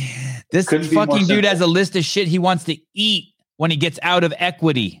 This fucking dude has a list of shit he wants to eat when he gets out of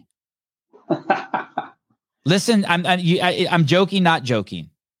equity. Listen, I'm joking, not joking.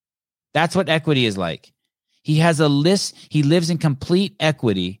 That's what equity is like. He has a list. He lives in complete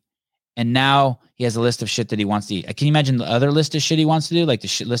equity, and now he has a list of shit that he wants to eat. Can you imagine the other list of shit he wants to do, like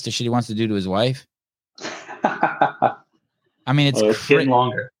the list of shit he wants to do to his wife? I mean, it's getting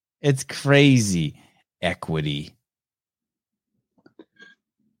longer. It's crazy equity.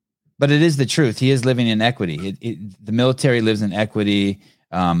 But it is the truth. He is living in equity. The military lives in equity.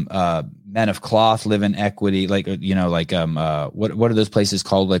 Men of cloth live in equity. Like, what are those places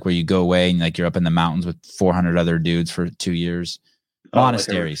called? Like where you go away and like you're up in the mountains with 400 other dudes for 2 years.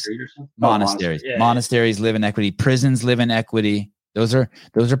 Monasteries. Monasteries. Yeah, monasteries live in equity. Prisons live in equity. Those are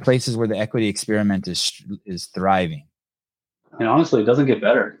places where the equity experiment is thriving. And honestly, it doesn't get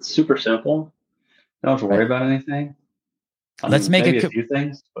better. It's super simple. You don't have to worry about anything. Let's make a few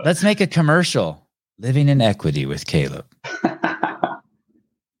things. But. Let's make a commercial. Living in equity with Caleb.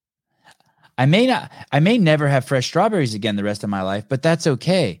 I may never have fresh strawberries again the rest of my life, but that's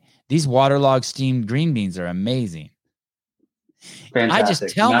okay. These waterlogged steamed green beans are amazing. Fantastic. I just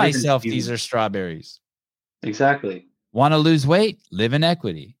tell myself these are strawberries. Exactly. Want to lose weight? Live in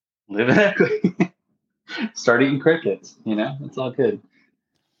equity. Live in equity. Start eating crickets. It's all good.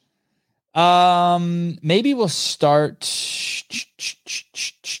 Maybe we'll start.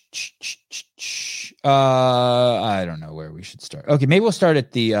 I don't know where we should start. Okay, maybe we'll start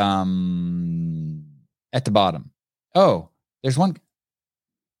at the bottom. Oh, there's one.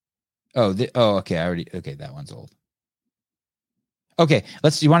 Okay. Okay, that one's old. Okay,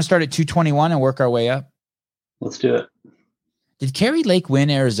 you want to start at 221 and work our way up? Let's do it. Did Kerry Lake win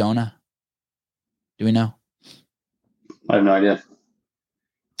Arizona? Do we know? I have no idea.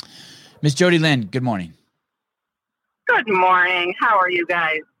 Miss Jody Lynn, good morning. Good morning. How are you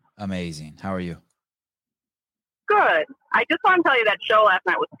guys? Amazing. How are you? Good. I just want to tell you that show last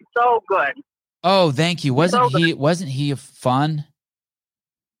night was so good. Oh, thank you. Wasn't he fun?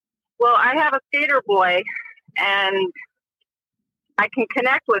 Well, I have a skater boy, and I can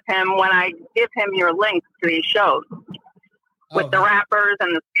connect with him when I give him your links to these shows with the rappers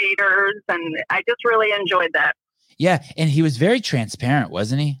and the skaters, and I just really enjoyed that. Yeah, and he was very transparent,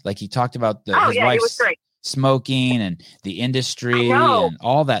 wasn't he? Like he talked about his wife's smoking and the industry and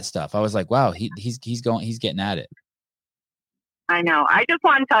all that stuff. I was like, wow, he's getting at it. I know. I just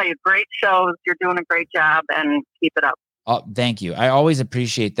want to tell you, great shows. You're doing a great job, and keep it up. Oh, thank you. I always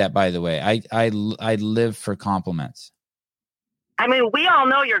appreciate that. By the way, I live for compliments. I mean, we all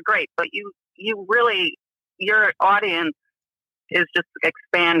know you're great, but you really, your audience is just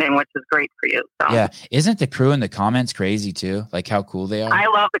expanding, which is great for you. So Yeah. Isn't the crew in the comments crazy too? Like how cool they are? I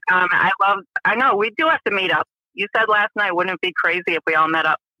love the comment. I know we do have to meet up. You said last night, wouldn't it be crazy if we all met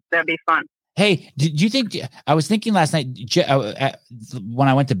up? That'd be fun. Hey, do you think, I was thinking last night, when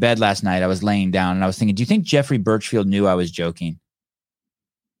I went to bed last night, I was laying down and I was thinking, do you think Jeffrey Birchfield knew I was joking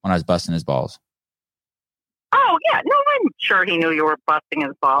when I was busting his balls? Oh, yeah. No, I'm sure he knew you were busting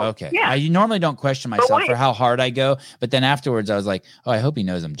his balls. Okay. Yeah. I normally don't question myself for how hard I go, but then afterwards I was like, oh, I hope he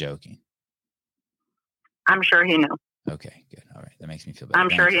knows I'm joking. I'm sure he knew. Okay, good. All right. That makes me feel better. I'm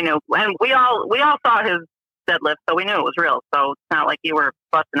sure he knew. And we all saw his deadlift, so we knew it was real. So it's not like you were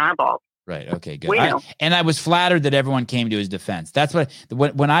busting our balls. Right. Okay, good. We knew. And I was flattered that everyone came to his defense. That's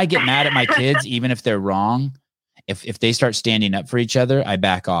when I get mad at my kids, even if they're wrong, if they start standing up for each other, I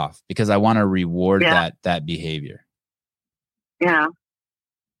back off because I want to reward that behavior. Yeah.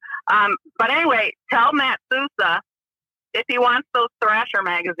 But anyway, tell Matt Sousa if he wants those Thrasher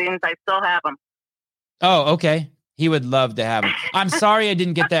magazines, I still have them. Oh, okay. He would love to have them. I'm sorry I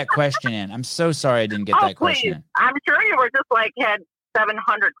didn't get that question in. I'm so sorry I didn't get that question in. I'm sure you were just had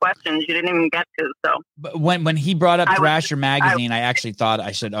 700 questions you didn't even get to. So, but when he brought up Thrasher magazine, I actually thought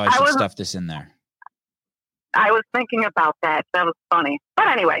I should stuff this in there. I was thinking about that. That was funny. But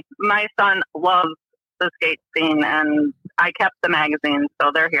anyway, my son loves the skate scene, and I kept the magazines, so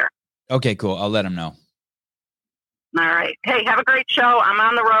they're here. Okay, cool. I'll let him know. All right. Hey, have a great show. I'm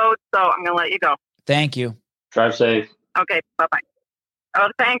on the road, so I'm going to let you go. Thank you. Drive safe. Okay, bye-bye. Oh,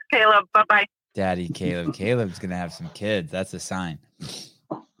 thanks, Caleb. Bye-bye. Daddy Caleb. Caleb's going to have some kids. That's a sign.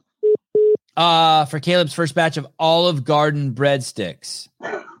 For Caleb's first batch of Olive Garden breadsticks.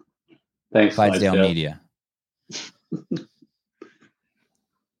 Thanks, Clydesdale Media.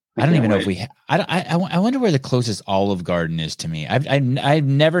 I don't even know if we. I wonder where the closest Olive Garden is to me. I've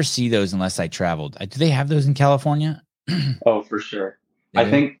never see those unless I traveled. Do they have those in California? Oh, for sure. I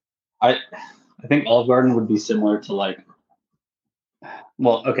think Olive Garden would be similar to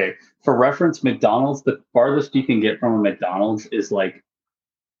well, okay. For reference, McDonald's, the farthest you can get from a McDonald's is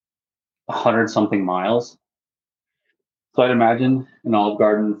 100-something miles. So I'd imagine an Olive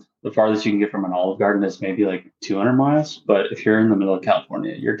Garden, the farthest you can get from an Olive Garden is maybe 200 miles. But if you're in the middle of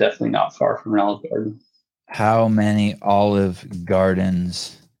California, you're definitely not far from an Olive Garden. How many Olive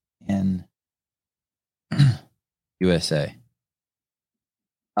Gardens in USA?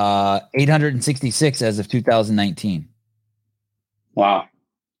 866 as of 2019. Wow.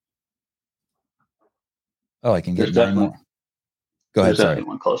 Oh, I can get nine more. Go ahead. Sorry.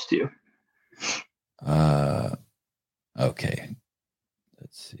 One close to you. Okay.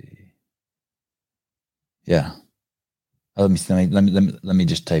 Let's see. Yeah. Let me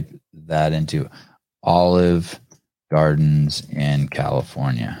just type that into Olive Gardens in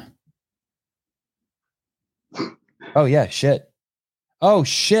California. Oh yeah, shit. Oh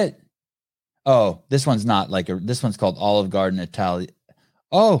shit. Oh, this one's not this one's called Olive Garden Italia.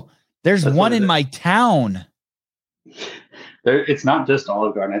 Oh, there's one in my town. It's not just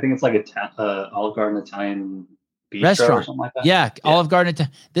Olive Garden. I think it's Olive Garden Italian bistro restaurant or something like that. Yeah, Olive Garden.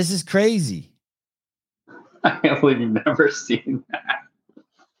 This is crazy. I can't believe you've never seen that.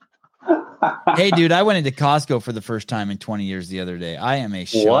 Hey, dude, I went into Costco for the first time in 20 years the other day. I am a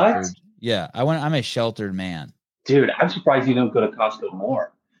sheltered. What? Yeah, I'm a sheltered man. Dude, I'm surprised you don't go to Costco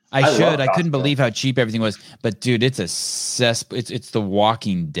more. I should. I couldn't believe how cheap everything was. But dude, it's a it's the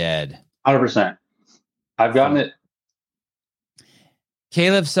Walking Dead. 100%. I've gotten it.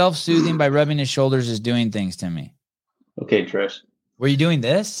 Caleb self-soothing by rubbing his shoulders is doing things to me. Okay, Trish. Were you doing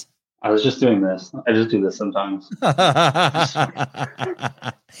this? I was just doing this. I just do this sometimes.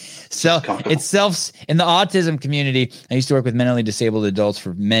 So it's in the autism community. I used to work with mentally disabled adults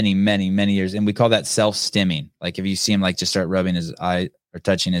for many, many, many years, and we call that self-stimming. Like if you see him just start rubbing his eye or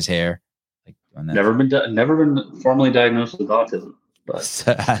touching his hair. Never been formally diagnosed with autism. But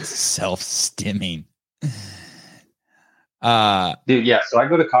self-stimming. Dude, yeah. So I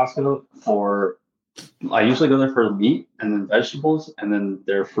go to Costco I usually go there for meat and then vegetables and then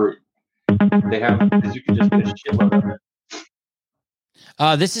their fruit. They have, as you can just get a shitload of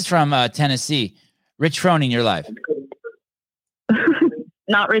it. This is from Tennessee. Rich Froning, you're live.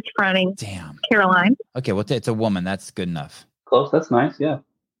 Not Rich Froning. Damn. Caroline. Okay, well, it's a woman. That's good enough. Close. That's nice. Yeah.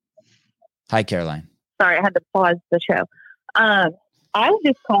 Hi, Caroline. Sorry, I had to pause the show. I was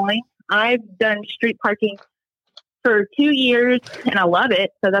just calling. I've done street parking for 2 years, and I love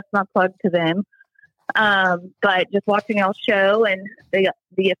it. So that's my plug to them. But just watching y'all's show and the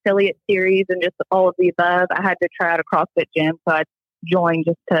affiliate series and just all of the above, I had to try out a CrossFit gym. So I joined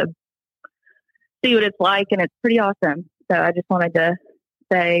just to see what it's like, and it's pretty awesome. So I just wanted to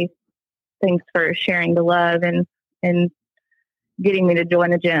say thanks for sharing the love and getting me to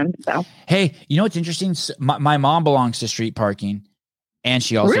join the gym. So, hey, you know what's interesting? My mom belongs to Street Parking, and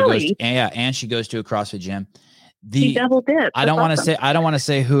she also Really? and she goes to a CrossFit gym. she double dipped. I don't want to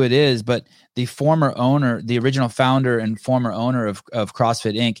say who it is, but the former owner, the original founder and former owner of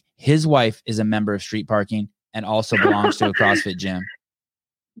CrossFit Inc., his wife is a member of Street Parking and also belongs to a CrossFit gym.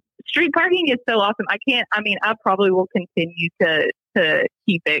 Street Parking is so awesome. I probably will continue to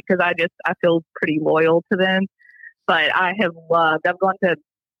keep it because I feel pretty loyal to them. But I've gone to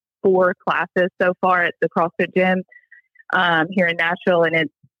 4 classes so far at the CrossFit gym here in Nashville, and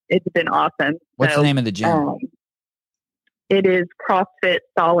it's been awesome. What's the name of the gym? It is CrossFit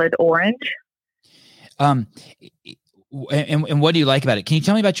Solid Orange. And what do you like about it? Can you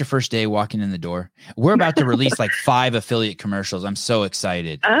tell me about your first day walking in the door? We're about to release like 5 affiliate commercials. I'm so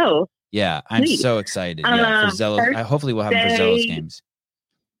excited. Oh, yeah, I'm sweet. so excited. Yeah, for Zealous. Hopefully we'll have them for Zealous games.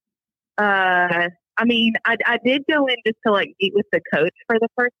 I did go in just to like meet with the coach for the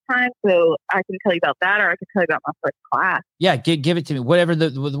first time, so I can tell you about that, or I can tell you about my first class. Yeah, give it to me.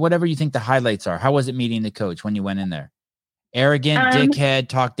 Whatever you think the highlights are. How was it meeting the coach when you went in there? Arrogant, dickhead,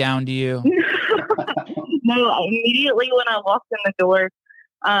 talk down to you? No, immediately when I walked in the door,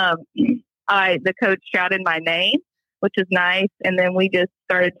 the coach shouted my name, which is nice, and then we just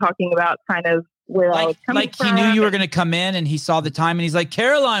started talking about kind of where I was coming from. He knew you were going to come in, and he saw the time, and he's like,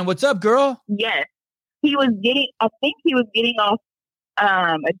 "Caroline, what's up, girl?" Yes, I think he was getting off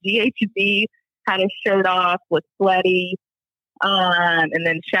a GHB, had his shirt off, was sweaty, and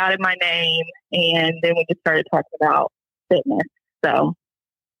then shouted my name, and then we just started talking about fitness. So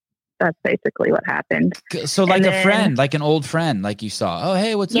that's basically what happened. So like a friend, like an old friend, like you saw. Oh,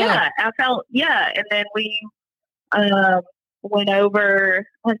 hey, what's up? Yeah, I felt, and then we went over.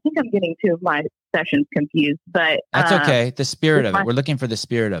 I think I'm getting 2 of my sessions confused, but that's okay. The spirit of it. We're looking for the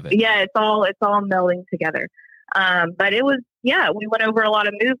spirit of it. Yeah, it's all melding together. But it was, we went over a lot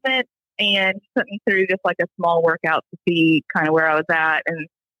of movement and put me through just like a small workout to see kind of where I was at. And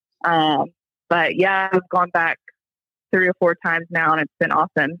but yeah, I've gone back 3 or 4 times now, and it's been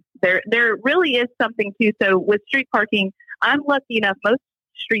awesome. There really is something too. So with Street Parking, I'm lucky enough. Most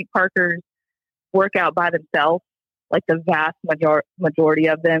street parkers work out by themselves, like the vast majority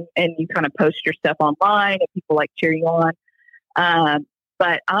of them, and you kind of post your stuff online and people like cheer you on.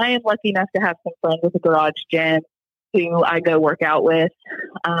 But I am lucky enough to have some friends with a garage gym who I go work out with.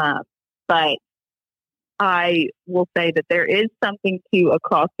 But I will say that there is something to a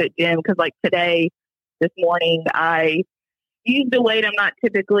CrossFit gym, because like this morning, I used a weight I'm not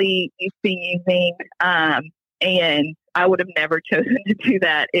typically used to using, and I would have never chosen to do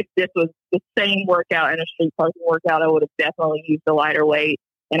that. If this was the same workout in a street parking workout, I would have definitely used a lighter weight,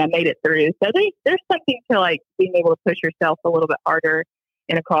 and I made it through. So there's something to like being able to push yourself a little bit harder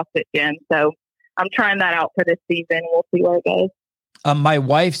in a CrossFit gym. So I'm trying that out for this season. We'll see where it goes. My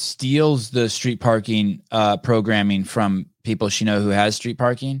wife steals the street parking programming from people she knows who has street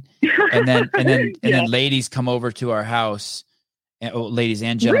parking, and then ladies come over to our house. Ladies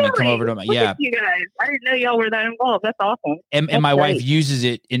and gentlemen come over to my, Look at you guys. I didn't know y'all were that involved. That's awesome. And my wife uses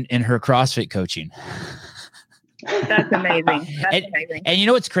it in her CrossFit coaching. That's amazing. Amazing. And you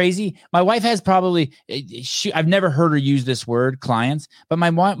know what's crazy? My wife has probably I've never heard her use this word, clients, but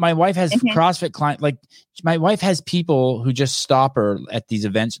my wife has CrossFit client. Like my wife has people who just stop her at these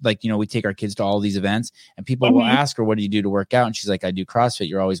events. Like, we take our kids to all these events, and people will ask her, "What do you do to work out?" And she's like, "I do CrossFit.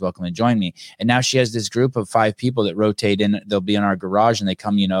 You're always welcome to join me." And now she has this group of 5 people that rotate in. They'll be in our garage, and they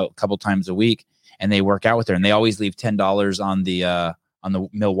come, a couple times a week, and they work out with her. And they always leave $10 on the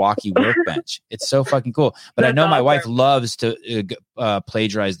Milwaukee workbench. It's so fucking cool. But I know my wife loves to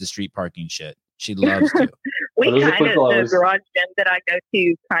plagiarize the street parking shit. She loves to. The garage gym that I go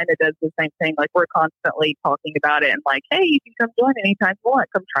to kind of does the same thing. Like, we're constantly talking about it and like, hey, you can come join anytime you want.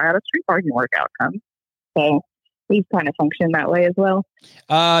 Come try out a street parking workout. Come. So we kind of function that way as well.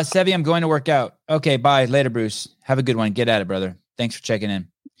 Sevi, I'm going to work out. Okay, bye. Later, Bruce. Have a good one. Get at it, brother. Thanks for checking in.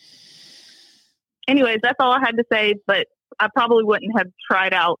 Anyways, that's all I had to say, but I probably wouldn't have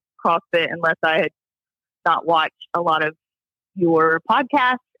tried out CrossFit unless I had not watched a lot of your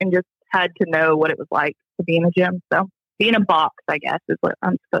podcasts and just had to know what it was like to be in a gym. So be in a box, I guess, is what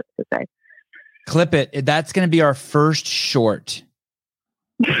I'm supposed to say. Clip it. That's going to be our first short.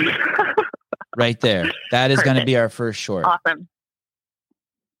 Right there. That is going to be our first short. Awesome.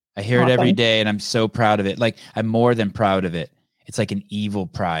 I hear it every day, and I'm so proud of it. Like, I'm more than proud of it. It's like an evil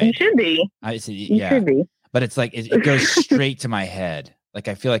pride. You should be. You should be. But it's like, it goes straight to my head. Like,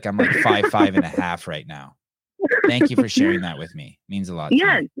 I feel like I'm like 5'5.5" right now. Thank you for sharing that with me. It means a lot.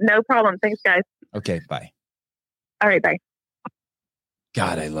 Yeah, no problem. Thanks, guys. Okay, bye. All right, bye.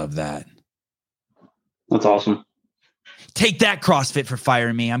 God, I love that. That's awesome. Take that, CrossFit, for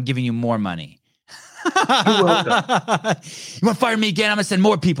firing me. I'm giving you more money. You want to fire me again? I'm going to send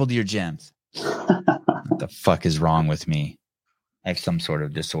more people to your gyms. What the fuck is wrong with me? I have some sort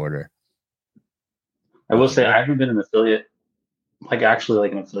of disorder. I will say I haven't been an affiliate, like actually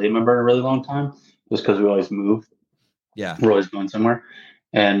like an affiliate member in a really long time, just because we always move. Yeah. We're always going somewhere.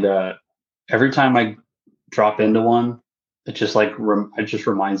 And every time I drop into one, it just like it just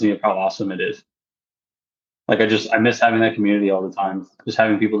reminds me of how awesome it is. Like I miss having that community all the time. Just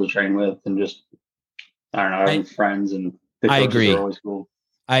having people to train with and just, I don't know, having friends, and the coaches agree. are always cool.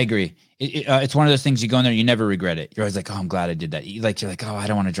 I agree. It's one of those things you go in there, you never regret it. You're always like, oh, I'm glad I did that. You're like, oh, I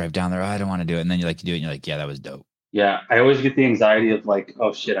don't want to drive down there. Oh, I don't want to do it. And then you do it and you're like, yeah, that was dope. Yeah. I always get the anxiety of like,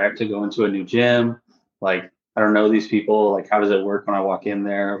 oh shit, I have to go into a new gym. Like, I don't know these people. Like, how does it work when I walk in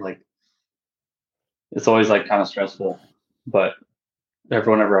there? Like, it's always like kind of stressful, but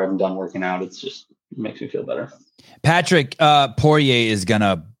whenever I'm done working out, it makes me feel better. Patrick Poirier is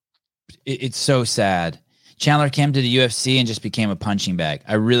it's so sad. Chandler came to the UFC and just became a punching bag.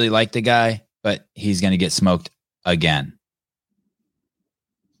 I really like the guy, but he's going to get smoked again.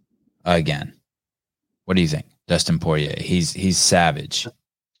 What do you think? Dustin Poirier. He's savage.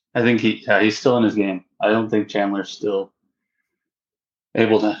 I think he's still in his game. I don't think Chandler's still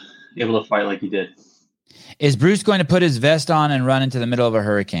able to fight like he did. Is Bruce going to put his vest on and run into the middle of a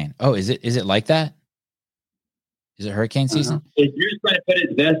hurricane? Oh, is it like that? Is it hurricane season? Is Bruce going to put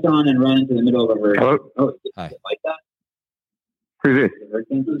his vest on and run into the middle of a hurricane? Hello? Oh, is it Hi. like that? Who's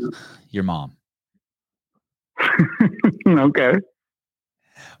Hurricane? Your mom. this? Okay.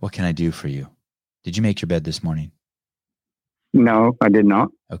 What can I do for you? Did you make your bed this morning? No, I did not.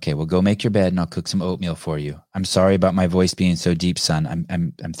 Okay, well, go make your bed and I'll cook some oatmeal for you. I'm sorry about my voice being so deep, son.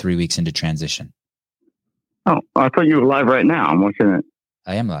 I'm 3 weeks into transition. Oh, I thought you were live right now. I'm watching it.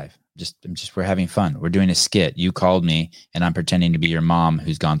 I am live. We're having fun. We're doing a skit. You called me and I'm pretending to be your mom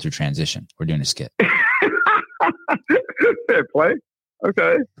who's gone through transition. We're doing a skit. Fair play.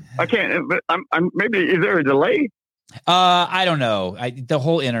 Okay. I can't, but I'm maybe, is there a delay? I don't know. The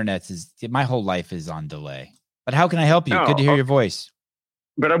whole my whole life is on delay. But how can I help you? Oh, good to hear your voice.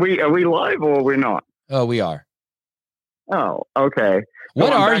 But are we live or are we not? Oh, we are. Oh, okay. What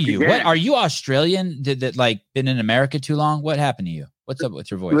So I'm are back you? again. What are you Australian? Did that like been in America too long? What happened to you? What's up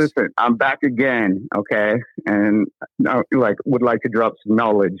with your voice? Listen, I'm back again, okay? And I would like to drop some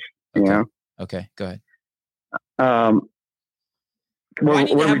knowledge, you know? Okay, go ahead. Do I need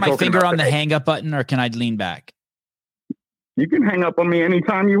to have my finger on the hang up button, or can I lean back? You can hang up on me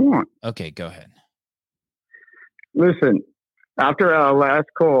anytime you want. Okay, go ahead. Listen, after our last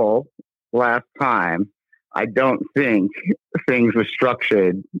call last time, I don't think things were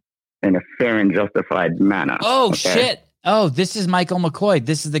structured in a fair and justified manner. Oh, okay? shit. Oh, this is Michael McCoy.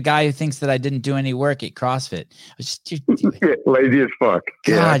 This is the guy who thinks that I didn't do any work at CrossFit. Lazy as fuck.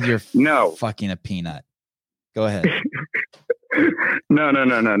 God, Yeah. you're No. fucking a peanut. Go ahead.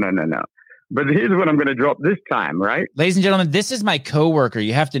 No. But here's what I'm going to drop this time, right? Ladies and gentlemen, this is my coworker.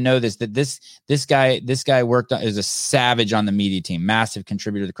 You have to know this, that this guy worked on, is a savage on the media team, massive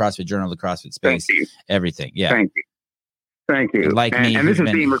contributor to the CrossFit Journal, the CrossFit Space, Thank you. everything. Yeah. Thank you. Like me, and this who's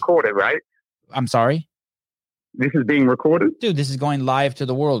is being recorded, right? I'm sorry? This is being recorded? Dude, this is going live to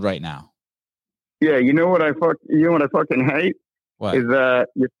the world right now. Yeah, you know what I fucking hate? What? Is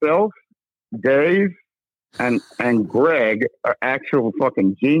yourself, Dave, and Greg are actual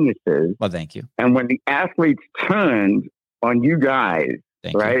fucking geniuses. Well, thank you. And when the athletes turned on you guys,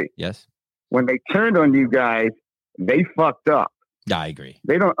 Thank you. right? Yes. When they turned on you guys, they fucked up. Yeah, I agree.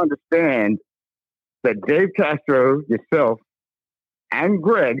 They don't understand that Dave Castro, yourself, and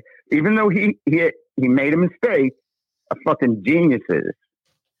Greg, even though he made a mistake, are fucking geniuses.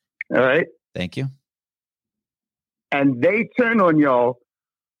 All right? Thank you. And they turned on y'all,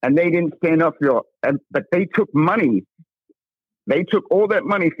 and they didn't stand up for y'all. But they took money. They took all that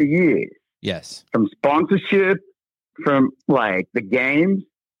money for years. Yes. From sponsorship, from like the games.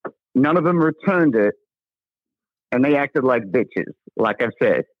 None of them returned it. And they acted like bitches, like I've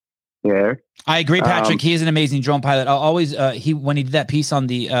said. Yeah. I agree, Patrick. He is an amazing drone pilot. I'll always when he did that piece on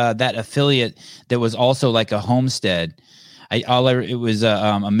the that affiliate that was also like a homestead. It was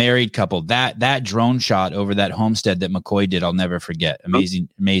a married couple. That drone shot over that homestead that McCoy did, I'll never forget.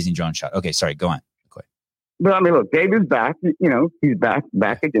 Amazing drone shot. Okay, sorry, go on, McCoy. But I mean, look, David's back. You know, he's back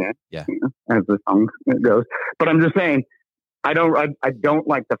again. Yeah. You know, as the song goes. But I'm just saying, I don't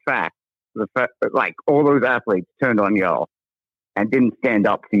like the fact that like all those athletes turned on y'all and didn't stand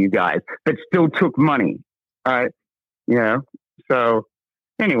up for you guys, but still took money. All right, you know. So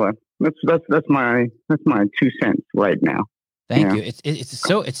anyway, that's my 2 cents right now. Thank you.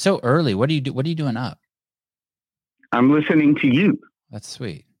 It's so early. What are you doing up? I'm listening to you. That's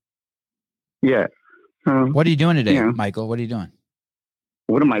sweet. Yeah. What are you doing today, Yeah. Michael? What are you doing?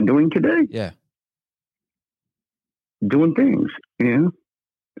 What am I doing today? Yeah. Doing things. Yeah.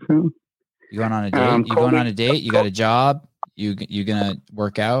 So, You going on a date? You going on a date? You got a job? You gonna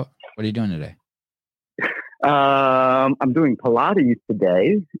work out? What are you doing today? I'm doing Pilates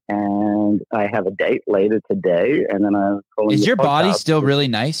today, and I have a date later today, and then I'm calling. Is your body podcast. still really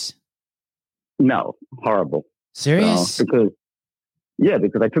nice? No, horrible. Serious? Because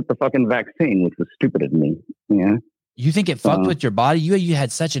I took the fucking vaccine, which was stupid of me. Yeah. You think it fucked with your body? You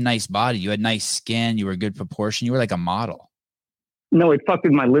had such a nice body. You had nice skin. You were good proportion. You were like a model. No, it fucked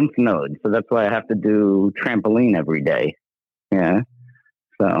with my lymph nodes, so that's why I have to do trampoline every day. Yeah.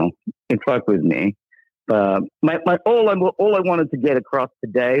 So it fucked with me. All I wanted to get across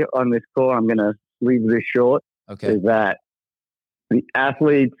today on this call, I'm gonna leave this short. Okay. Is that the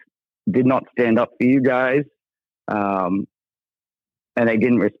athletes did not stand up for you guys, and they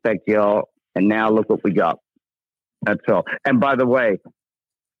didn't respect y'all. And now look what we got. That's all. And by the way,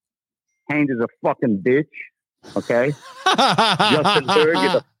 Haynes is a fucking bitch. Okay, Justin Berg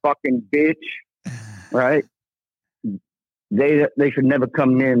is a fucking bitch. Right? They should never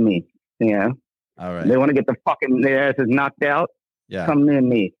come near me. Yeah. All right. They want to get their asses knocked out. Yeah. Come near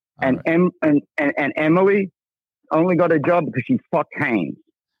me. All And right. and Emily only got a job because she fucked Haynes.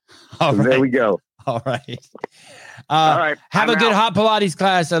 All So right. there we go. All right. All right. Have I'm a good out. hot Pilates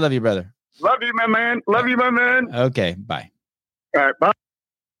class. I love you, brother. Love you, my man. Love you, my man. Okay. Bye. All right. Bye.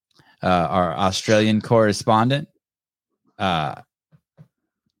 Our Australian correspondent chimes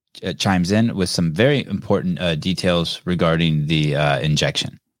in with some very important details regarding the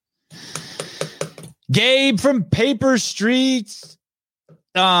injection. Gabe from Paper Streets.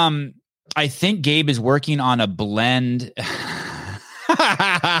 I think Gabe is working on a blend.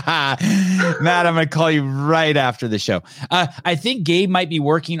 Matt, I'm going to call you right after the show. I think Gabe might be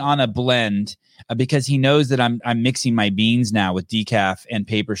working on a blend because he knows that I'm mixing my beans now with decaf and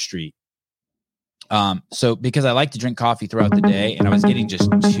Paper Street. So because I like to drink coffee throughout the day, and I was getting just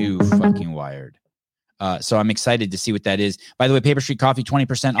too fucking wired. So I'm excited to see what that is. By the way, Paper Street Coffee,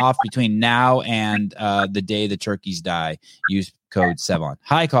 20% off between now and the day the turkeys die. Use code SEVON.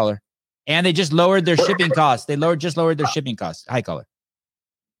 Hi, caller. And they just lowered their shipping costs. They just lowered their shipping costs. Hi, caller.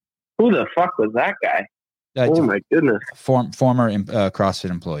 Who the fuck was that guy? Oh my goodness. Former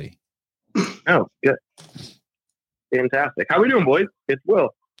CrossFit employee. Oh, good. Fantastic. How we doing, boys? It's Will.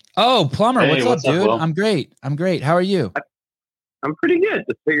 Oh, Plumber. Hey, what's up, dude? Will? I'm great. How are you? I'm pretty good.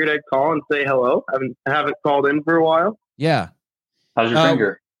 Just figured I'd call and say hello. I haven't called in for a while. Yeah. How's your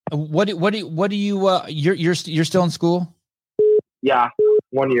finger? What do you you're still in school? Yeah,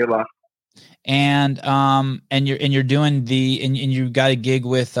 1 year left. And you're doing and you got a gig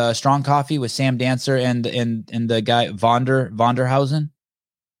with Strong Coffee with Sam Dancer and the guy Vonderhausen.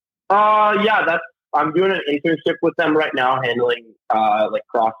 Yeah, I'm doing an internship with them right now, handling like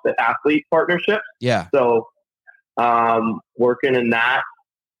CrossFit athlete partnerships. Yeah. So working in that,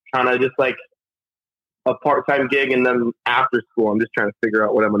 kind of just like a part-time gig, and then after school I'm just trying to figure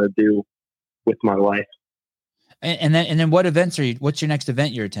out what I'm going to do with my life. And then what's your next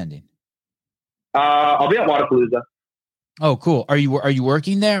event you're attending? I'll be at Wadapalooza. Oh, cool. Are you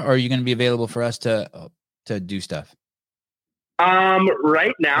working there, or are you going to be available for us to do stuff?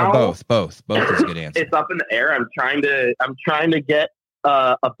 Right now, or both is a good answer. It's up in the air. I'm trying to get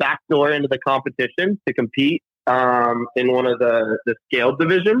a backdoor into the competition to compete in one of the scaled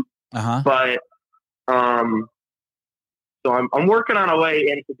divisions. But so I'm working on a way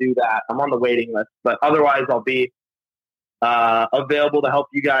in to do that. I'm on the waiting list, but otherwise I'll be available to help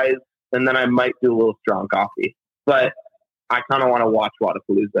you guys, and then I might do a little Strong Coffee. But I kind of want to watch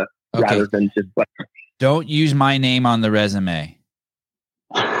Wadapalooza rather than just like. Don't use my name on the resume.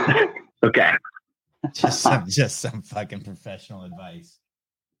 Okay. Just some fucking professional advice.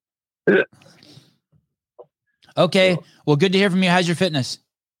 Okay. Well, good to hear from you. How's your fitness?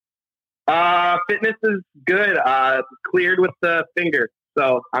 Fitness is good. Cleared with the finger,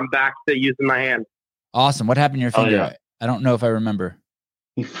 so I'm back to using my hand. Awesome. What happened to your finger? Yeah. I don't know if I remember.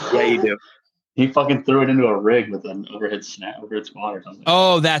 Yeah, you do. He fucking threw it into a rig with an overhead squat or something.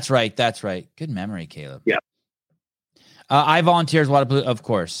 Oh, that's right. Good memory, Caleb. Yeah. I volunteer as Wadapalooza, of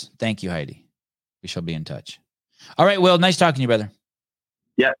course. Thank you, Heidi. We shall be in touch. All right, Will. Nice talking to you, brother.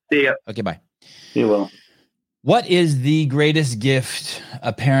 Yeah. See ya. Okay, bye. He will. What is the greatest gift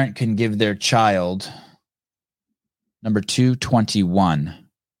a parent can give their child? Number 221.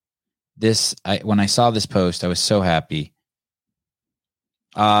 When I saw this post, I was so happy.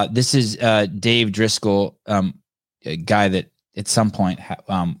 This is Dave Driscoll, a guy that at some point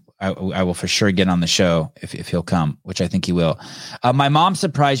I will for sure get on the show if he'll come, which I think he will. My mom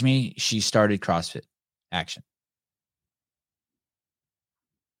surprised me. She started CrossFit action.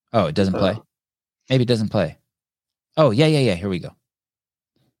 Oh, it doesn't play? Maybe it doesn't play. Oh, yeah. Here we go.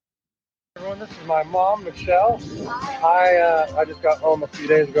 Everyone, this is my mom, Michelle. I just got home a few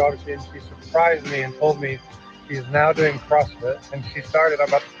days ago, obviously, and she surprised me and told me she's now doing CrossFit, and she started. I'm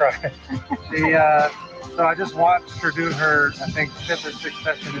about to cry. So I just watched her do her, I think, 5th or 6th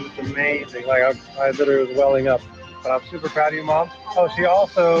session, and it's amazing. Like, I literally was welling up. But I'm super proud of you, Mom. Oh, she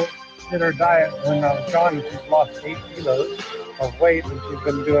also did her diet when I was gone, and she's lost 8 kilos of weight, and she's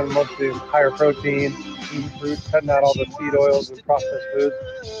been doing mostly higher protein, eating fruits, cutting out all the seed oils and processed foods.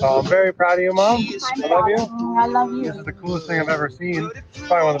 So I'm very proud of you, Mom. I love you. I love you. This is the coolest thing I've ever seen. It's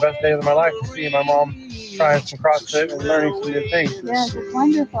probably one of the best days of my life to see my mom trying some CrossFit and learning some new things. Yes, it's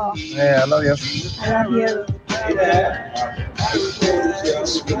wonderful. Yeah, I love you. I love you.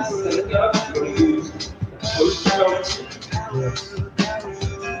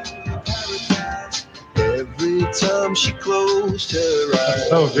 Every time she closed her eyes.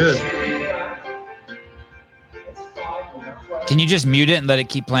 So good. Can you just mute it and let it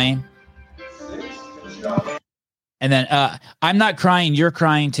keep playing? And then I'm not crying. You're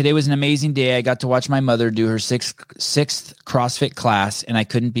crying. Today was an amazing day. I got to watch my mother do her sixth CrossFit class, and I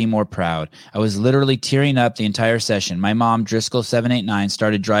couldn't be more proud. I was literally tearing up the entire session. My mom, Driscoll 789,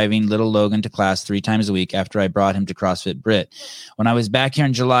 started driving little Logan to class 3 times a week after I brought him to CrossFit Brit. When I was back here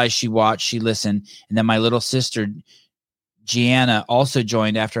in July, she watched, she listened, and then my little sister, Gianna, also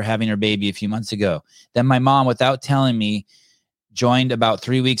joined after having her baby a few months ago. Then my mom, without telling me, joined about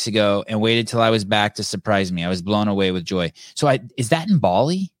 3 weeks ago and waited till I was back to surprise me. I was blown away with joy. So is that in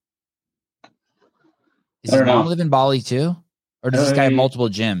Bali? Does his mom live in Bali too? Or does this guy have multiple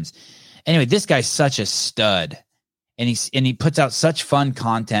gyms? Anyway, this guy's such a stud. And he puts out such fun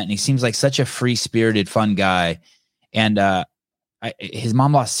content, and he seems like such a free-spirited, fun guy. And his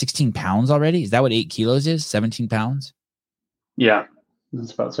mom lost 16 pounds already. Is that what 8 kilos is? 17 pounds? Yeah,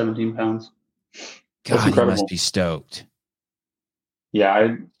 that's about 17 pounds. God, he must be stoked.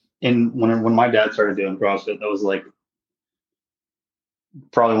 Yeah, when my dad started doing CrossFit, that was like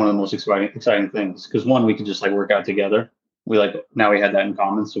probably one of the most exciting things, because one, we could just like work out together. Now we had that in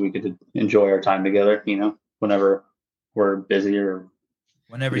common, so we could enjoy our time together, whenever we're busy or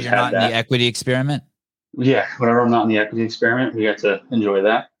whenever you're not in the equity experiment. Yeah, whenever I'm not in the equity experiment, we get to enjoy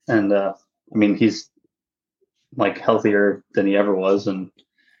that. And I mean, he's like healthier than he ever was, and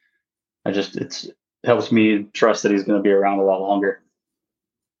it helps me trust that he's going to be around a lot longer.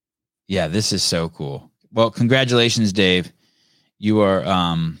 Yeah, this is so cool. Well, congratulations, Dave. You are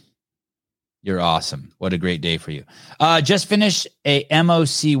you're awesome. What a great day for you. Just finished a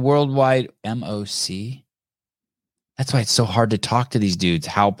MOC worldwide MOC. That's why it's so hard to talk to these dudes,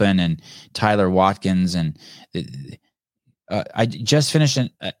 Halpin and Tyler Watkins, and I just finished an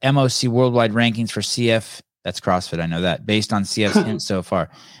MOC worldwide rankings for CF. That's CrossFit. I know that, based on CF's hints so far.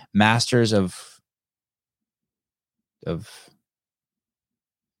 Masters of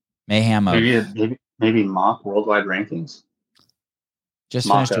Mayhem of maybe mock worldwide rankings. Just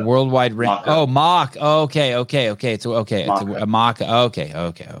finished a worldwide rank. Oh, mock. Okay. It's okay. It's a mock. Okay.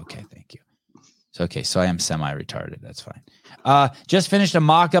 Thank you. So I am semi-retarded. That's fine. Just finished a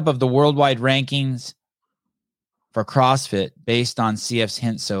mock-up of the worldwide rankings for CrossFit based on CF's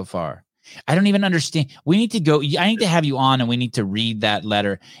hints so far. I don't even understand. We need to go. I need to have you on, and we need to read that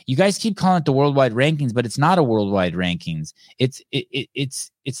letter. You guys keep calling it the worldwide rankings, but it's not a worldwide rankings. It's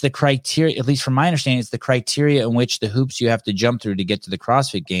the criteria, at least from my understanding, it's the criteria in which the hoops you have to jump through to get to the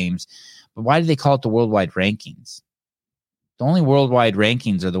CrossFit Games. But why do they call it the worldwide rankings? The only worldwide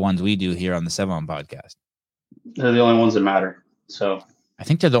rankings are the ones we do here on the 7 podcast. They're the only ones that matter. So I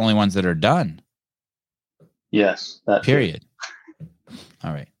think they're the only ones that are done. Yes. That period.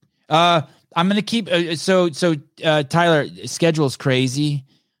 All right. I'm going to keep, Tyler, schedule's crazy.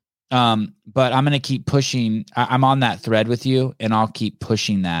 But I'm going to keep pushing. I'm on that thread with you, and I'll keep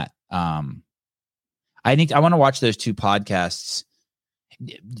pushing that. I want to watch those 2 podcasts.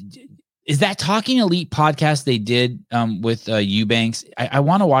 Is that Talking Elite podcast they did, with, Eubanks? I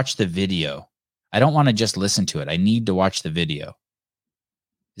want to watch the video. I don't want to just listen to it. I need to watch the video.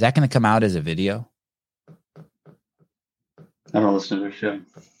 Is that going to come out as a video? I don't listen to their show.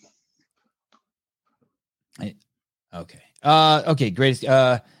 Okay. Okay. Greatest.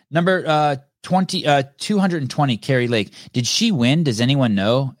 Number 220. Carrie Lake. Did she win? Does anyone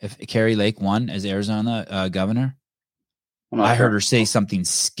know if Carrie Lake won as Arizona governor? I heard her say something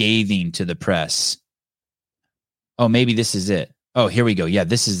scathing to the press. Oh, maybe this is it. Oh, here we go. Yeah,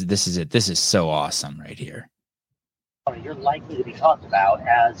 this is it. This is so awesome right here. you're likely to be talked about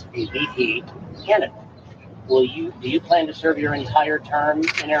as a VP candidate. Do you plan to serve your entire term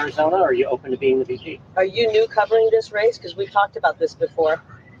in Arizona, or are you open to being the VP? Are you new covering this race? Because we talked about this before.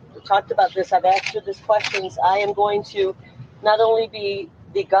 We talked about this. I've answered these questions. I am going to not only be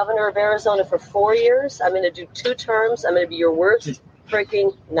the governor of Arizona for 4 years, I'm going to do 2 terms. I'm going to be your worst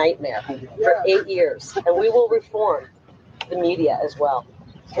freaking nightmare for 8 years. And we will reform the media as well.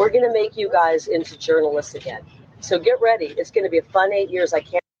 We're going to make you guys into journalists again. So get ready. It's going to be a fun 8 years. I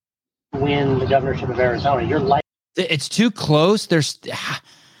can't win the governorship of Arizona. You're like, it's too close.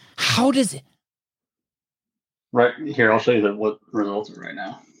 How does it? Right here, I'll show you what results are right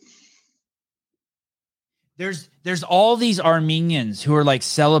now. There's all these Armenians who are like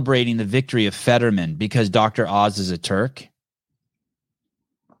celebrating the victory of Fetterman because Dr. Oz is a Turk.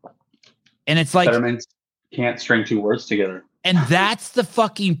 And it's like Fetterman can't string 2 words together. And that's the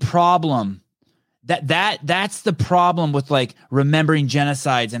fucking problem. That's the problem with like remembering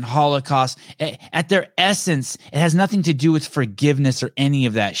genocides and Holocaust. At their essence, it has nothing to do with forgiveness or any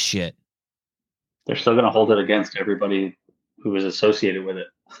of that shit. They're still going to hold it against everybody who is associated with it.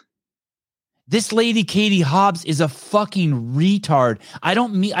 This lady, Katie Hobbs, is a fucking retard.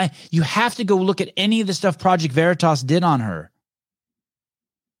 You have to go look at any of the stuff Project Veritas did on her.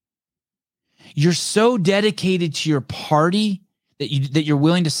 You're so dedicated to your party that you're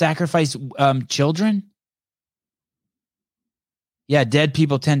willing to sacrifice children. Yeah, dead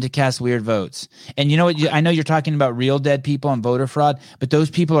people tend to cast weird votes. And you know what? I know you're talking about real dead people and voter fraud, but those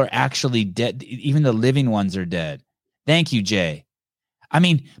people are actually dead. Even the living ones are dead. Thank you, Jay. I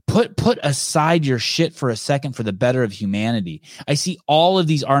mean, put aside your shit for a second for the better of humanity. I see all of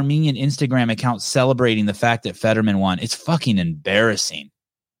these Armenian Instagram accounts celebrating the fact that Fetterman won. It's fucking embarrassing.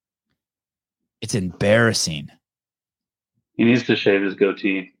 It's embarrassing. He needs to shave his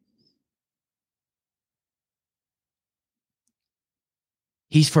goatee.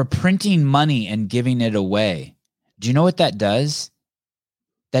 He's for printing money and giving it away. Do you know what that does?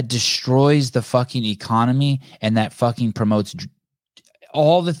 That destroys the fucking economy, and that fucking promotes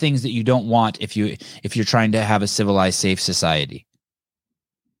all the things that you don't want if you're trying to have a civilized, safe society.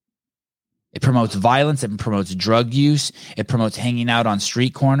 It promotes violence. It promotes drug use. It promotes hanging out on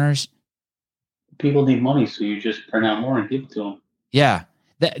street corners. People need money, so you just print out more and give it to them. Yeah.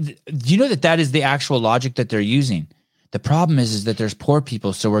 Do you know that is the actual logic that they're using? The problem is that there's poor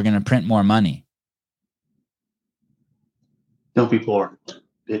people, so we're going to print more money. Don't be poor,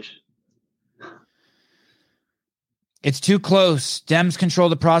 bitch. It's too close. Dems control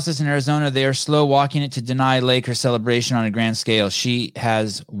the process in Arizona. They are slow walking it to deny Laker celebration on a grand scale. She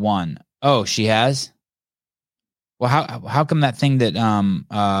has won. Oh, she has? Well, how come that thing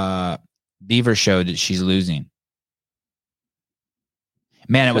that Beaver showed that she's losing?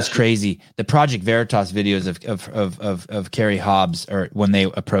 Man, it was crazy. The Project Veritas videos of Carrie Hobbs, or when they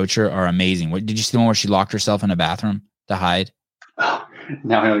approach her, are amazing. Did you see the one where she locked herself in a bathroom to hide?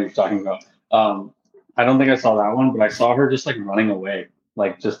 Now I know what you're talking about. I don't think I saw that one, but I saw her just like running away.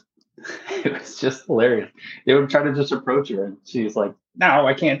 Like just, it was just hilarious. They would try to just approach her, and she's like, "No,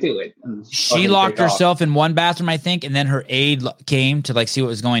 I can't do it." And she locked herself in one bathroom, I think, and then her aide came to like see what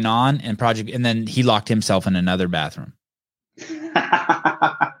was going on, and then he locked himself in another bathroom.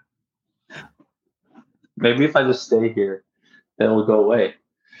 Maybe if I just stay here, it'll go away.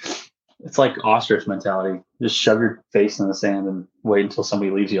 It's like ostrich mentality. Just shove your face in the sand and wait until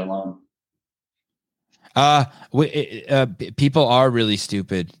somebody leaves you alone. People are really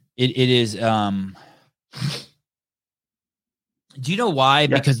stupid. It is. Do you know why? Yeah.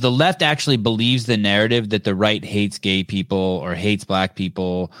 Because the left actually believes the narrative that the right hates gay people or hates black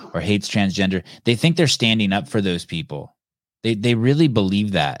people or hates transgender. They think they're standing up for those people. They really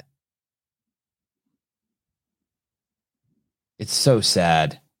believe that. It's so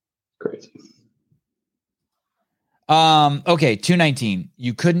sad. Crazy. Okay, 219.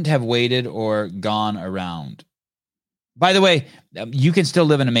 You couldn't have waited or gone around. By the way, you can still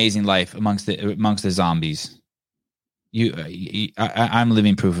live an amazing life amongst the zombies. I'm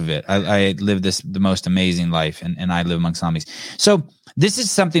living proof of it. I live the most amazing life, and I live amongst zombies. So this is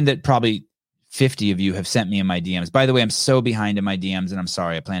something that probably 50 of you have sent me in my DMs. By the way, I'm so behind in my DMs, and I'm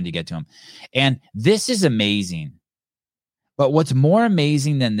sorry. I plan to get to them. And this is amazing. But what's more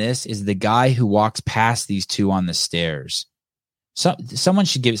amazing than this is the guy who walks past these two on the stairs. Someone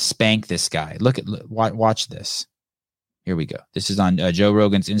should spank this guy. Watch this. Here we go. This is on Joe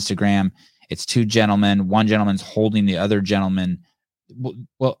Rogan's Instagram. It's two gentlemen. One gentleman's holding the other gentleman.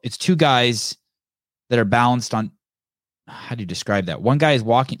 Well, it's two guys that are balanced on. How do you describe that? One guy is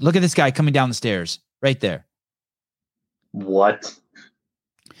walking. Look at this guy coming down the stairs right there. What?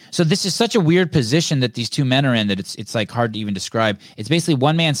 So this is such a weird position that these two men are in that it's like hard to even describe. It's basically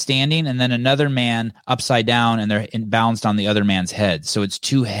one man standing and then another man upside down, and they're balanced on the other man's head. So it's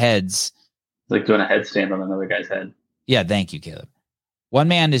two heads. Like doing a headstand on another guy's head. Yeah, thank you, Caleb. One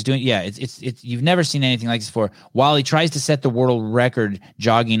man is doing, it's you've never seen anything like this before, while he tries to set the world record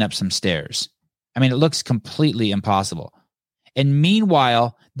jogging up some stairs. I mean, it looks completely impossible. And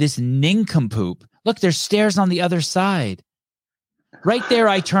meanwhile, this nincompoop, look, there's stairs on the other side. Right there,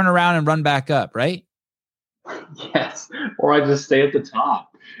 I turn around and run back up, right? Yes. Or I just stay at the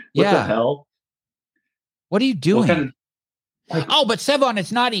top. What the hell? What are you doing? But Sevon,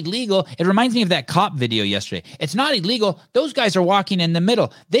 it's not illegal. It reminds me of that cop video yesterday. It's not illegal. Those guys are walking in the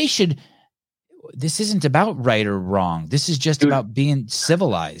middle. This isn't about right or wrong. This is just about being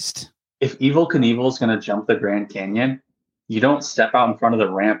civilized. If Evel Knievel is going to jump the Grand Canyon, you don't step out in front of the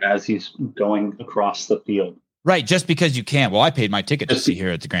ramp as he's going across the field. Right, just because you can't. Well, I paid my ticket to see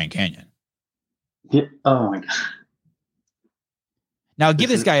here at the Grand Canyon. Yeah. Oh, my God. Now, give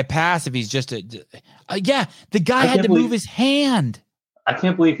this guy a pass if he's just the guy had to move his hand. I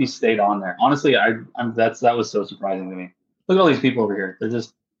can't believe he stayed on there. Honestly, that was so surprising to me. Look at all these people over here. They're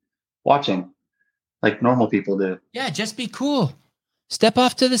just watching like normal people do. Yeah, just be cool. Step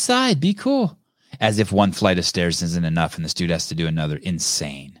off to the side. Be cool. As if one flight of stairs isn't enough and this dude has to do another.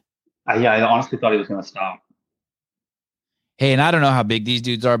 Insane. I honestly thought he was going to stop. Hey, and I don't know how big these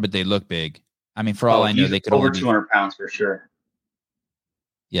dudes are, but they look big. I mean, for all I know, they could over 200 pounds for sure.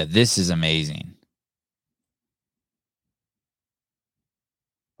 Yeah, this is amazing.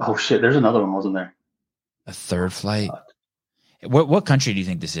 Oh shit! There's another one, wasn't there? A third flight. What country do you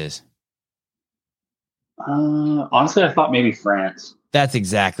think this is? Honestly, I thought maybe France. That's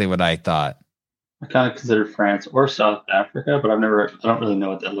exactly what I thought. I kind of considered France or South Africa, but I don't really know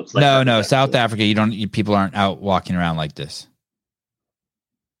what that looks like. No, South Africa. People aren't out walking around like this.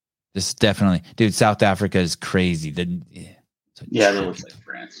 This is definitely, dude. South Africa is crazy. Yeah, that looks like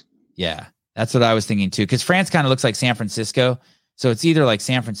France. Yeah, that's what I was thinking too. Because France kind of looks like San Francisco, so it's either like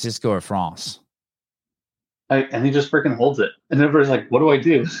San Francisco or France. And he just freaking holds it, and everybody's like, "What do I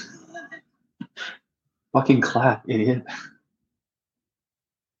do?" Fucking clap, idiot.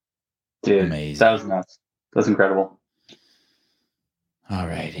 Dude, amazing. That was nuts. That's incredible. All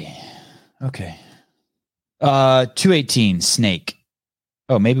righty. Okay. 218 Snake.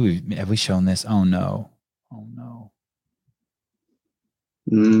 Oh, maybe have we shown this? Oh no.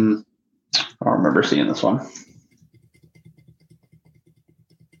 I don't remember seeing this one.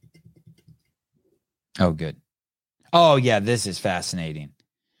 Oh, good. Oh, yeah, this is fascinating.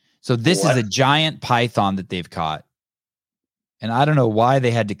 So this is a giant python that they've caught. And I don't know why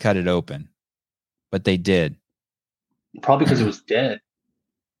they had to cut it open, but they did. Probably because it was dead.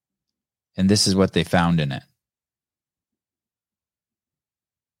 And this is what they found in it.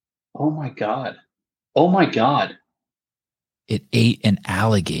 Oh, my God. Oh, my God. It ate an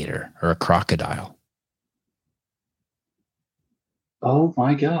alligator or a crocodile. Oh,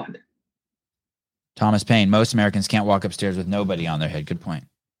 my God. Thomas Payne, most Americans can't walk upstairs with nobody on their head. Good point.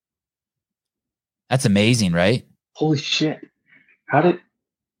 That's amazing, right? Holy shit. How did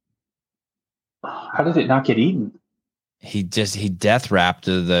it not get eaten? He death wrapped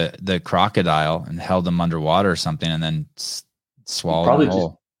the crocodile and held him underwater or something and then swallowed Probably him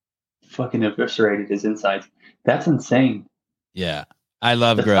whole. Just fucking eviscerated his insides. That's insane. Yeah. I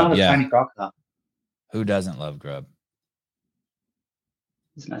love That's Grubb. Not a yeah. tiny crocodile. Who doesn't love Grubb?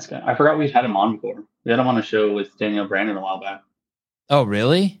 He's a nice guy. I forgot we'd had him on before. We had him on a show with Danielle Brandon a while back. Oh,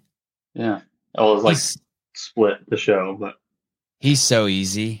 really? Yeah. Oh, it was like split the show, but he's so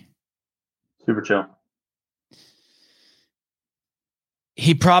easy. Super chill.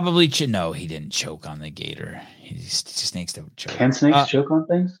 He probably no, he didn't choke on the gator. Snakes don't choke. Can snakes choke on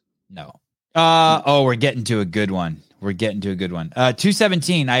things? No. We're getting to a good one.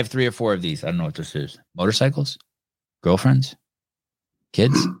 217. I have 3 or 4 of these. I don't know what this is. Motorcycles? Girlfriends?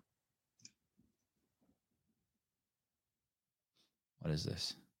 Kids? What is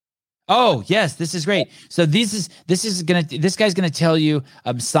this? Oh, yes, this is great. So this guy's gonna tell you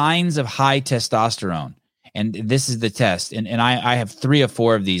signs of high testosterone. And this is the test. And I have 3 or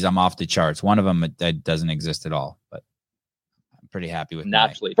 4 of these. I'm off the charts. One of them that doesn't exist at all, but I'm pretty happy with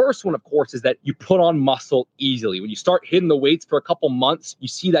naturally. First one, of course, is that you put on muscle easily. When you start hitting the weights for a couple months, you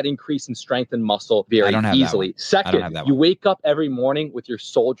see that increase in strength and muscle very easily. Second, you wake up every morning with your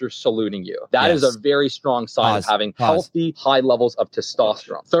soldiers saluting you. That is a very strong sign of having healthy, high levels of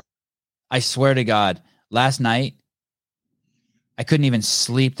testosterone. Third, I swear to God, last night, I couldn't even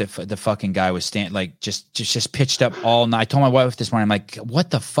sleep. The fucking guy was just pitched up all night. I told my wife this morning, I'm like, what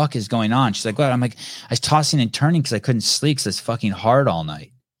the fuck is going on? She's like, what? I'm like, I was tossing and turning because I couldn't sleep because it's fucking hard all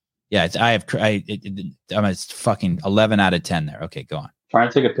night. Yeah, I'm a fucking 11 out of 10 there. Okay, go on. Trying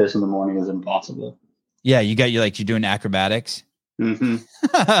to take a piss in the morning is impossible. Yeah, you're doing acrobatics. Mm-hmm.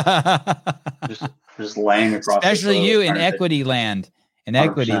 just laying across. Especially you in equity land. In 100%.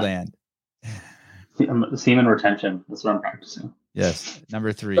 equity land. Semen retention. That's what I'm practicing. Yes.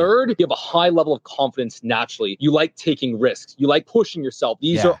 Number 3. Third, you have a high level of confidence naturally. You like taking risks. You like pushing yourself.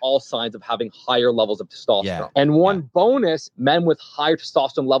 These are all signs of having higher levels of testosterone. Yeah. And one bonus, men with higher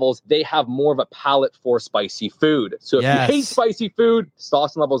testosterone levels, they have more of a palate for spicy food. So if you hate spicy food,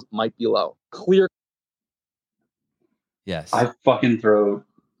 testosterone levels might be low. Clear. Yes. I fucking throw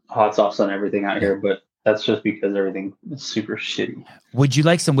hot sauce on everything out here, but that's just because everything is super shitty. Would you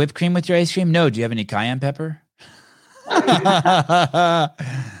like some whipped cream with your ice cream? No. Do you have any cayenne pepper? Have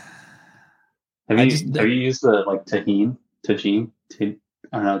you used the tahine?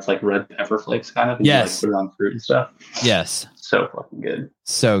 I don't know, it's like red pepper flakes kind of. And yes. You put it on fruit and stuff. Yes. So fucking good.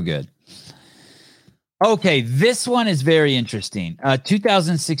 So good. Okay, this one is very interesting.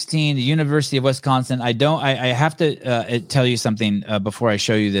 2016, the University of Wisconsin. I have to tell you something before I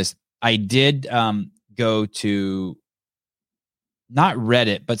show you this. I did go to not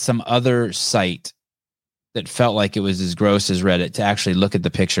Reddit, but some other site that felt like it was as gross as Reddit to actually look at the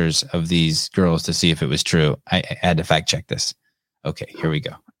pictures of these girls to see if it was true. I had to fact check this. Okay, here we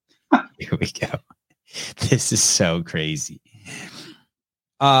go. Here we go. This is so crazy.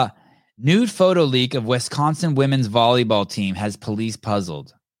 Nude photo leak of Wisconsin women's volleyball team has police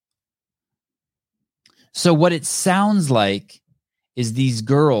puzzled. So what it sounds like is these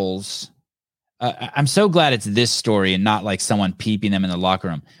girls... I'm so glad it's this story and not like someone peeping them in the locker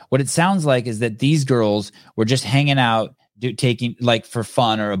room. What it sounds like is that these girls were just hanging out, taking like for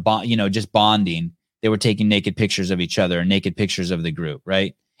fun or just bonding. They were taking naked pictures of each other and naked pictures of the group,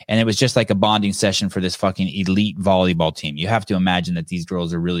 right? And it was just like a bonding session for this fucking elite volleyball team. You have to imagine that these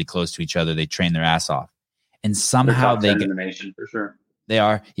girls are really close to each other. They train their ass off, and somehow they get in the nation for sure. They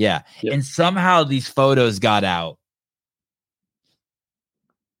are, yeah. Yep. And somehow these photos got out.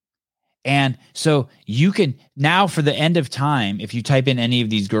 And so you can now, for the end of time, if you type in any of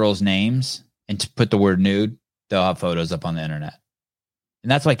these girls' names and to put the word nude, they'll have photos up on the internet.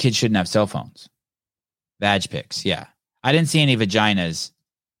 And that's why kids shouldn't have cell phones. Vag pics, yeah. I didn't see any vaginas,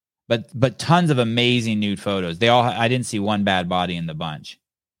 but tons of amazing nude photos. I didn't see one bad body in the bunch.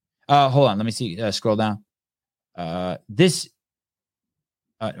 Hold on, let me see. Scroll down. No,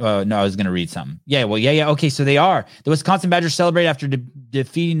 I was going to read something. Yeah. Okay. So they are. The Wisconsin Badgers celebrate after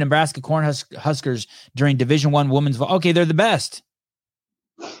defeating Nebraska Cornhuskers during Division I women's. Okay. They're the best.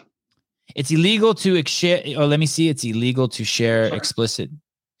 It's illegal to share. Oh, let me see. It's illegal to share explicit.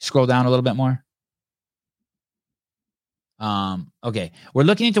 Scroll down a little bit more. Okay. We're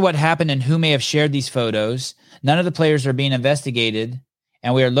looking into what happened and who may have shared these photos. None of the players are being investigated,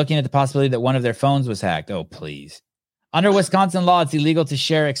 and we are looking at the possibility that one of their phones was hacked. Oh, please. Under Wisconsin law, it's illegal to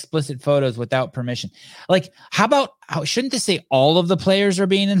share explicit photos without permission. Like, shouldn't this say all of the players are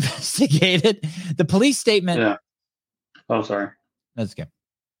being investigated? The police statement. Yeah. Oh, sorry. That's okay.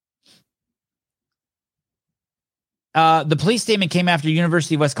 The police statement came after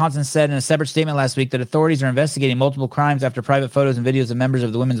University of Wisconsin said in a separate statement last week that authorities are investigating multiple crimes after private photos and videos of members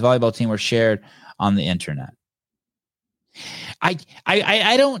of the women's volleyball team were shared on the internet. I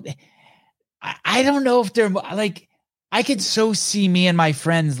don't know if they're like, I could so see me and my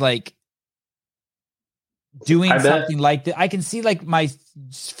friends like doing something like that. I can see like my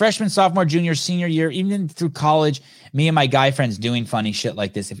freshman, sophomore, junior, senior year, even through college, me and my guy friends doing funny shit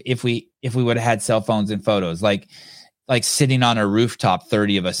like this. If we would have had cell phones and photos, like sitting on a rooftop,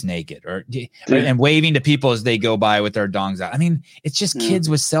 30 of us naked, and waving to people as they go by with their dongs out. I mean, it's just kids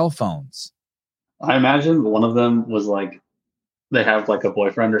with cell phones. I imagine one of them was like, they have like a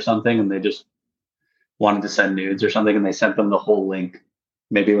boyfriend or something, and they just wanted to send nudes or something, and they sent them the whole link.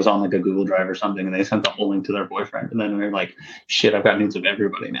 Maybe it was on like a Google Drive or something, and they sent the whole link to their boyfriend. And then they're like, shit, I've got nudes of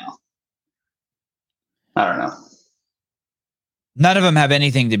everybody now. I don't know. None of them have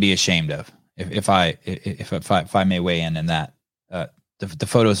anything to be ashamed of. If I may weigh in that, the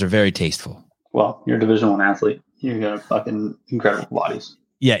photos are very tasteful. Well, you're a Division I athlete. You got fucking incredible bodies.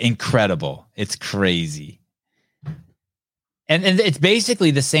 Yeah, incredible. It's crazy. And it's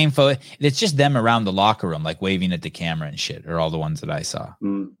basically the same photo. It's just them around the locker room, like waving at the camera and shit, are all the ones that I saw.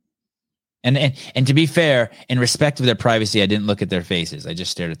 Mm. And to be fair, in respect of their privacy, I didn't look at their faces. I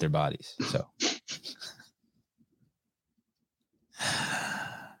just stared at their bodies. So,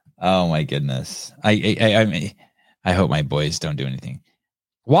 oh my goodness. I hope my boys don't do anything.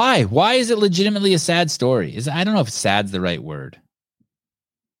 Why? Why is it legitimately a sad story? I don't know if sad's the right word.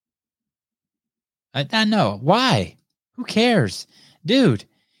 I don't know. Why? Who cares? Dude,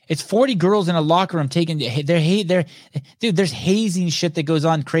 It's 40 girls in a locker room taking dude, there's hazing shit that goes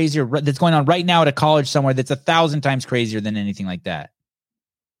on crazier that's going on right now at a college somewhere that's 1,000 times crazier than anything like that.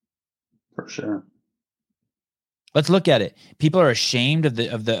 For sure. Let's look at it. People are ashamed of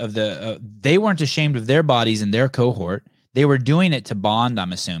they weren't ashamed of their bodies in their cohort. They were doing it to bond,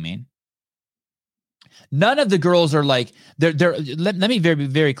 I'm assuming. None of the girls are like let me be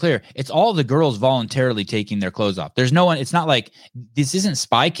very clear. It's all the girls voluntarily taking their clothes off. There's no one. It's not like this isn't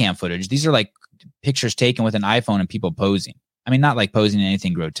spy cam footage. These are like pictures taken with an iPhone and people posing. I mean, not like posing in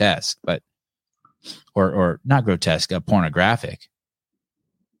anything grotesque, but or not grotesque, pornographic.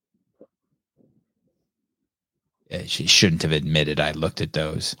 She shouldn't have admitted I looked at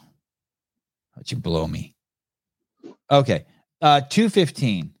those. How'd you blow me? Okay,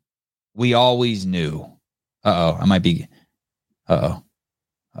 2:15. We always knew. I might be. Here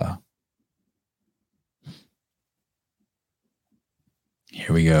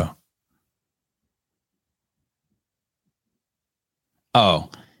we go. Oh,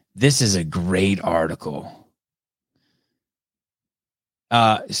 this is a great article.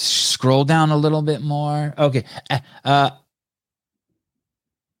 Scroll down a little bit more. Okay. Let's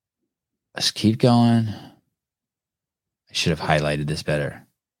keep going. I should have highlighted this better.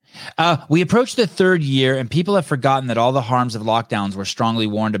 We approach the third year, and people have forgotten that all the harms of lockdowns were strongly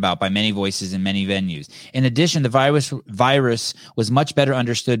warned about by many voices in many venues. In addition, the virus was much better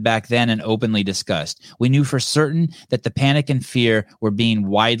understood back then and openly discussed. We knew for certain that the panic and fear were being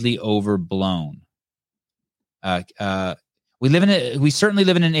widely overblown. We certainly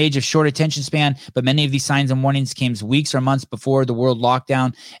live in an age of short attention span, but many of these signs and warnings came weeks or months before the world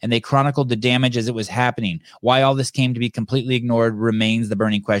lockdown, and they chronicled the damage as it was happening. Why all this came to be completely ignored remains the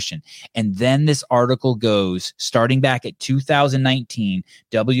burning question. And then this article goes, starting back at 2019,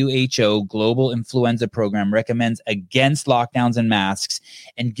 WHO Global Influenza Program recommends against lockdowns and masks,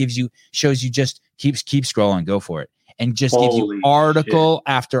 and shows you just keep scrolling, go for it, and just gives you article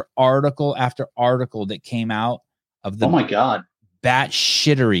after article after article that came out of the bat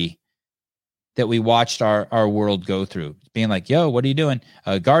shittery that we watched our world go through, being like, yo, what are you doing?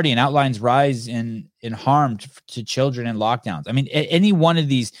 Guardian outlines rise in harm to children in lockdowns. I mean, any one of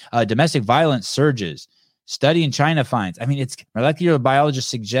these domestic violence surges, study in China finds. I mean, it's molecular biologist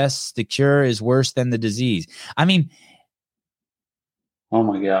suggests the cure is worse than the disease. I mean, oh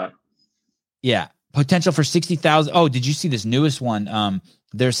my God. Yeah. Potential for 60,000. Oh, did you see this newest one?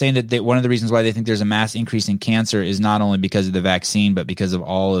 They're saying that one of the reasons why they think there's a mass increase in cancer is not only because of the vaccine, but because of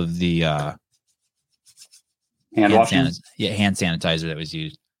all of the hand sanitizer that was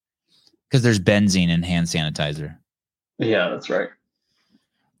used. Because there's benzene in hand sanitizer. Yeah, that's right.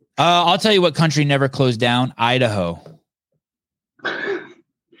 I'll tell you what country never closed down. Idaho.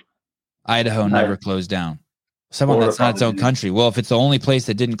 Idaho never closed down. Someone that's not its own country. Well, if it's the only place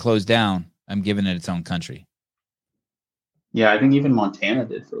that didn't close down, I'm giving it its own country. Yeah, I think even Montana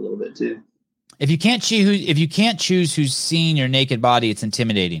did for a little bit too. If you can't choose who's seeing your naked body, it's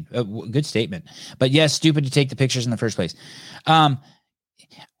intimidating. Good statement. But yes, stupid to take the pictures in the first place. I'm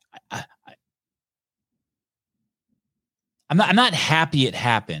not happy it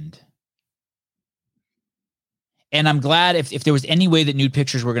happened. And I'm glad if there was any way that nude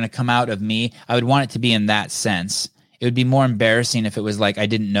pictures were going to come out of me, I would want it to be in that sense. It would be more embarrassing if it was like I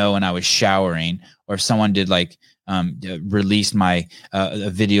didn't know and I was showering, or if someone did like released my a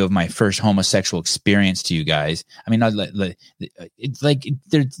video of my first homosexual experience to you guys. I mean, it's like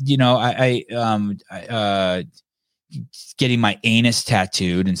there's, you know, I getting my anus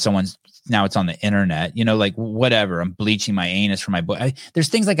tattooed and now it's on the internet, you know, like whatever. I'm bleaching my anus for my boy. There's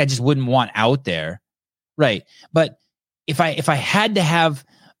things like I just wouldn't want out there. Right. But if I had to have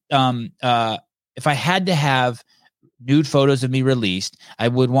nude photos of me released, I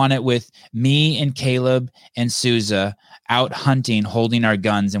would want it with me and Caleb and Souza out hunting, holding our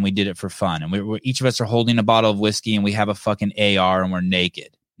guns, and we did it for fun. And we're each of us are holding a bottle of whiskey, and we have a fucking AR, and we're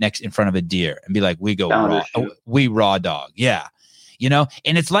naked next in front of a deer, and be like, we raw dog, yeah, you know.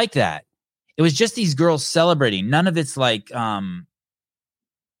 And it's like that. It was just these girls celebrating. None of it's like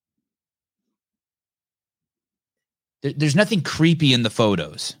there's nothing creepy in the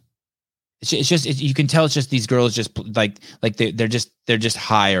photos. It's just you can tell it's just these girls just like they're just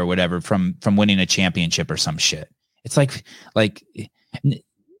high or whatever from winning a championship or some shit. It's like, but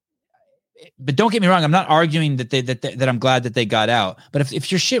don't get me wrong. I'm not arguing that I'm glad that they got out. But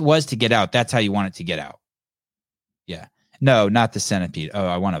if your shit was to get out, that's how you want it to get out. Yeah. No, not the centipede. Oh,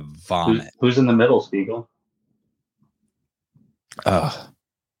 I want to vomit. Who's in the middle, Spiegel? Oh,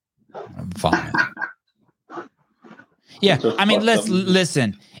 vomit. Yeah, I mean,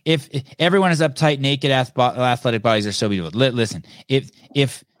 listen. If everyone is uptight, naked, athletic bodies are so beautiful. Listen,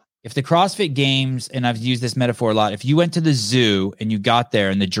 if if the CrossFit Games, and I've used this metaphor a lot, if you went to the zoo and you got there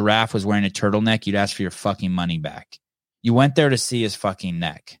and the giraffe was wearing a turtleneck, you'd ask for your fucking money back. You went there to see his fucking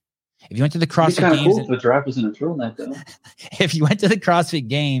neck. If you went to the CrossFit Games, cool if the giraffe was in a turtleneck, though. If you went to the CrossFit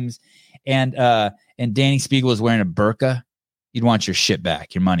Games and Danny Spiegel was wearing a burqa, you'd want your shit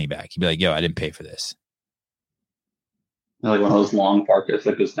back, your money back. You'd be like, yo, I didn't pay for this. Like one of those long parkas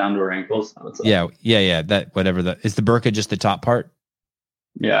that goes down to her ankles. Yeah. That whatever is the burqa just the top part?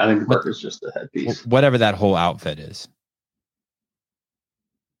 Yeah, I think the burqa is just the headpiece. Whatever that whole outfit is.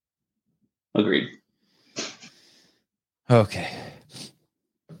 Agreed. Okay.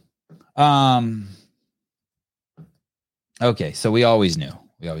 Okay, so we always knew.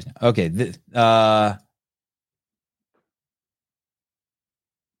 Okay,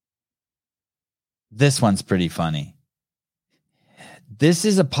 this one's pretty funny. This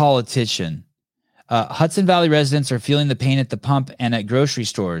is a politician. Hudson Valley residents are feeling the pain at the pump and at grocery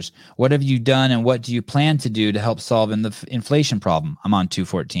stores. What have you done and what do you plan to do to help solve the inflation problem? I'm on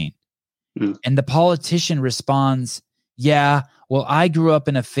 214. And the politician responds, yeah, well, I grew up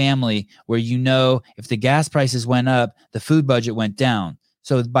in a family where, if the gas prices went up, the food budget went down.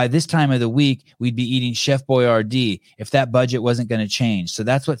 So by this time of the week, we'd be eating Chef Boyardee if that budget wasn't going to change. So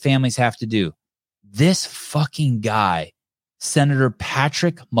that's what families have to do. This fucking guy, Senator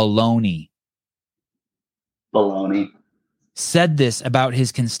Patrick Maloney, said this about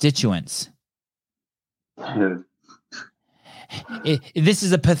his constituents. This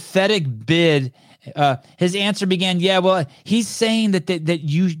is a pathetic bid. His answer began, yeah, well, he's saying that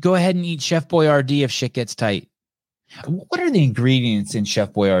you go ahead and eat Chef Boyardee if shit gets tight. What are the ingredients in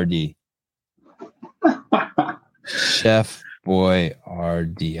Chef Boyardee? Chef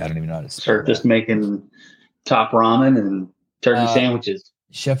Boyardee. I don't even know how to spell. Start just making top ramen and turkey sandwiches.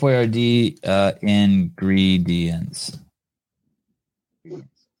 Chef Boyardee ingredients. I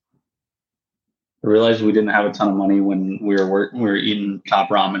realized we didn't have a ton of money when we were eating top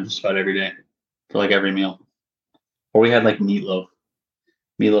ramen just about every day for like every meal. Or we had like meatloaf.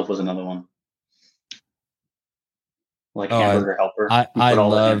 Meatloaf was another one. Like hamburger helper. I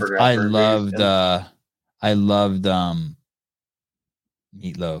loved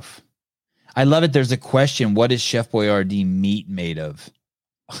meatloaf. I love it. There's a question. What is Chef Boyardee meat made of?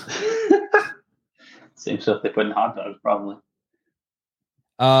 Same stuff they put in hot dogs, probably.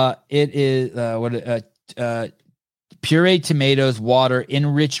 It is pureed tomatoes, water,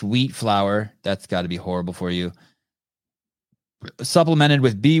 enriched wheat flour. That's got to be horrible for you. Supplemented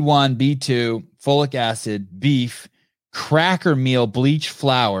with B1, B2, folic acid, beef, cracker meal, bleached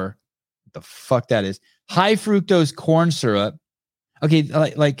flour. What the fuck that is? High fructose corn syrup. Okay,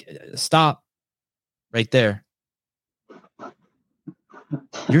 like stop right there.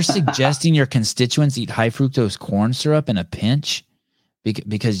 You're suggesting your constituents eat high fructose corn syrup in a pinch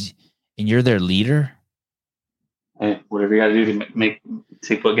because you're their leader? Hey, whatever you got to do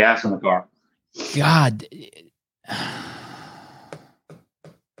to put gas in the car. God.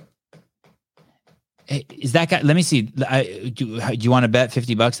 Hey, is that guy? Let me see. Do you want to bet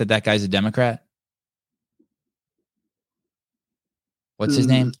 $50 that guy's a Democrat? What's his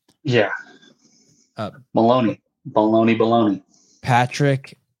name? Yeah. Maloney. Baloney.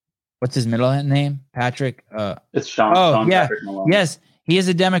 Patrick. What's his middle name? Patrick. It's Sean. Oh, Sean yeah. Patrick Maloney. Yes, he is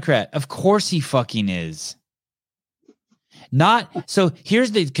a Democrat. Of course he fucking is. So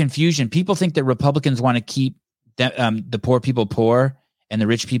here's the confusion. People think that Republicans want to keep the poor people poor and the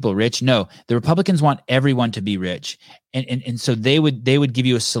rich people rich. No, the Republicans want everyone to be rich. And so they would give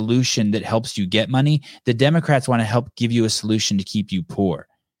you a solution that helps you get money. The Democrats want to help give you a solution to keep you poor.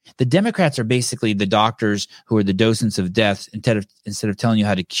 The Democrats are basically the doctors who are the docents of death. Instead of telling you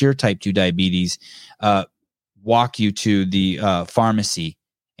how to cure type 2 diabetes, walk you to the pharmacy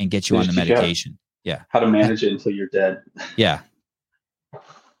and get you on the medication. Yeah. How to manage it until you're dead. Yeah.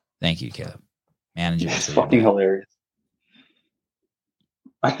 Thank you, Caleb. Manage it. It's fucking hilarious.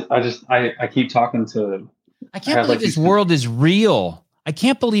 I keep talking to. I can't believe this world is real. I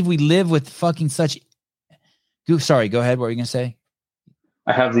can't believe we live with fucking such. Sorry, go ahead. What were you gonna say?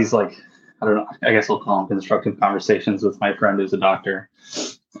 I have these I don't know. I guess I'll call them constructive conversations with my friend who's a doctor,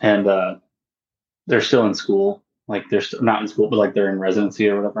 and they're still in school. Like they're not in school, but like they're in residency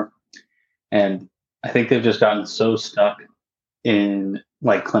or whatever. And I think they've just gotten so stuck in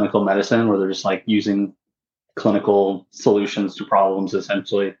like clinical medicine where they're just like using clinical solutions to problems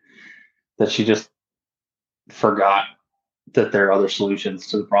essentially that she just forgot that there are other solutions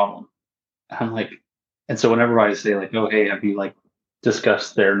to the problem. I'm like, and so whenever I say like, oh, hey, have you like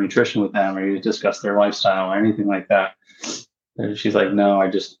discussed their nutrition with them or you discussed their lifestyle or anything like that? And she's like, no,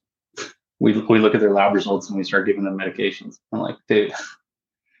 we look at their lab results and we start giving them medications. I'm like, dude,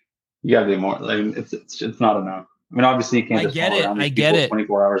 You gotta be more. Like it's not enough. I mean, obviously you can't just follow around these people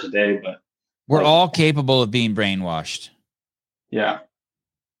 24 hours a day, but we're all capable of being brainwashed. Yeah.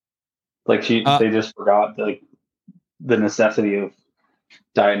 Like they just forgot like the necessity of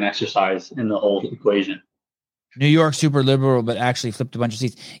diet and exercise in the whole equation. New York super liberal, but actually flipped a bunch of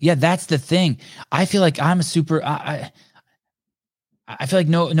seats. Yeah, that's the thing. I feel like I'm a super. I feel like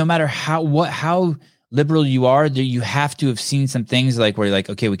no matter how liberal you are, you have to have seen some things like where you're like,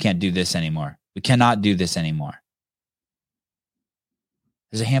 okay, we can't do this anymore. We cannot do this anymore.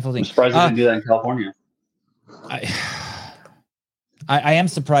 There's a handful of things. I'm surprised they didn't do that in California. I am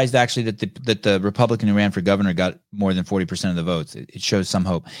surprised actually that the Republican who ran for governor got more than 40% of the votes. It shows some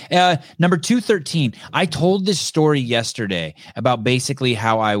hope. Number 213. I told this story yesterday about basically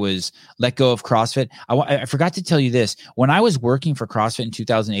how I was let go of CrossFit. I forgot to tell you this. When I was working for CrossFit in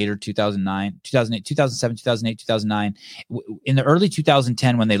 2008 or 2009, 2008, 2007, 2008, 2009, in the early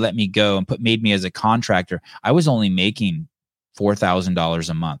 2010 when they let me go and made me as a contractor, I was only making $4,000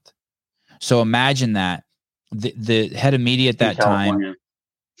 a month. So imagine that. The head of media at that time,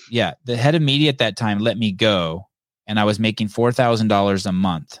 the head of media at that time let me go, and I was making $4,000 a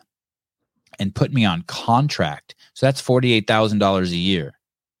month, and put me on contract. So that's $48,000 a year,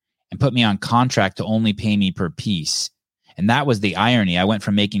 and put me on contract to only pay me per piece. And that was the irony. I went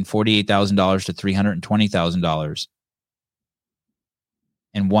from making $48,000 to $320,000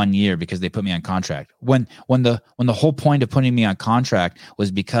 in 1 year because they put me on contract. When the whole point of putting me on contract was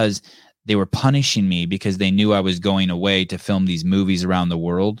because they were punishing me because they knew I was going away to film these movies around the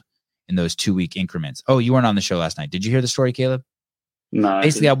world in those 2-week increments. Oh, you weren't on the show last night. Did you hear the story, Caleb? No.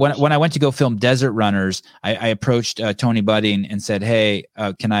 Basically, when I went to go film Desert Runners, I approached Tony Budding and said, hey,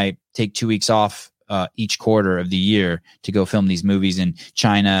 can I take 2 weeks off each quarter of the year to go film these movies in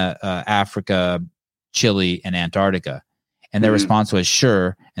China, Africa, Chile, and Antarctica? And their response was,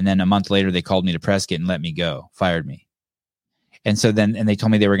 sure. And then a month later, they called me to Prescott and let me go, fired me. And so then, and they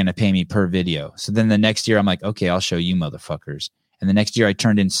told me they were going to pay me per video. So then the next year I'm like, okay, I'll show you motherfuckers. And the next year I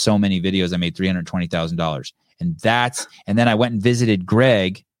turned in so many videos, I made $320,000. And then I went and visited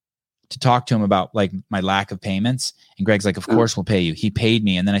Greg to talk to him about like my lack of payments. And Greg's like, of course we'll pay you. He paid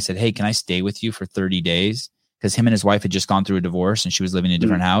me. And then I said, hey, can I stay with you for 30 days? Because him and his wife had just gone through a divorce and she was living in a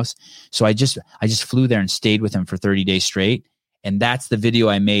different house. So I just flew there and stayed with him for 30 days straight. And that's the video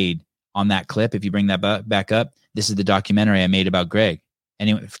I made on that clip. If you bring that back up, this is the documentary I made about Greg.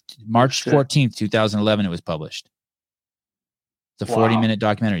 Anyway, March 14th, 2011, it was published. It's a 40-minute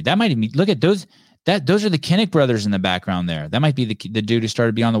documentary. That might even look at those. Those are the Kinnick brothers in the background there. That might be the dude who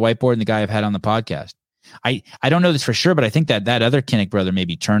started Beyond the Whiteboard and the guy I've had on the podcast. I don't know this for sure, but I think that other Kinnick brother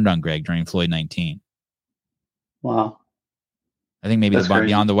maybe turned on Greg during Floyd 19. Wow. I think maybe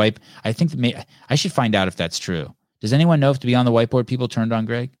Beyond the White. I think I should find out if that's true. Does anyone know if the Beyond the Whiteboard people turned on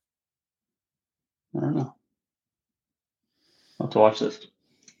Greg? I don't know. I'll have to watch this.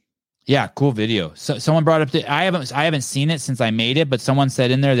 Yeah, cool video. So someone brought up I haven't seen it since I made it, but someone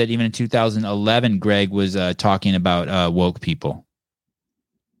said in there that even in 2011, Greg was talking about woke people.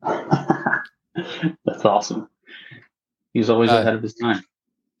 That's awesome. He's always ahead of his time.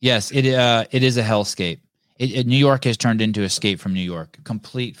 Yes, it is a hellscape. New York has turned into Escape from New York.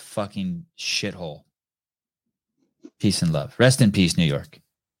 Complete fucking shithole. Peace and love. Rest in peace, New York.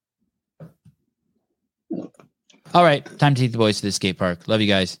 All right, time to take the boys to the skate park. Love you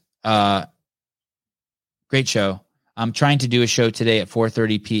guys. Great show. I'm trying to do a show today at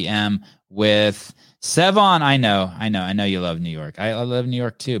 4:30 p.m. with Sevon. I know you love New York. I love New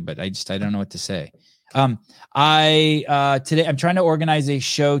York too, but I don't know what to say. Today I'm trying to organize a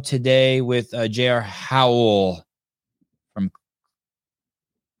show today with J.R. Howell from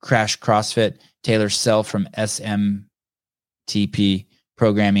Crash CrossFit, Taylor Self from SMTP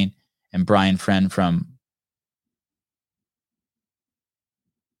Programming, and Brian Friend from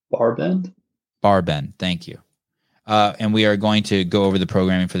Barbend. Thank you. And we are going to go over the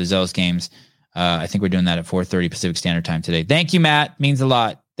programming for the Zealous Games. I think we're doing that at 4:30 Pacific Standard Time today. Thank you, Matt. Means a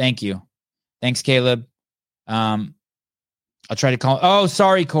lot. Thank you. Thanks, Caleb. I'll try to call. Oh,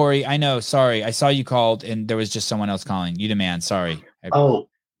 sorry, Corey. I know. Sorry. I saw you called and there was just someone else calling. You demand. Sorry. I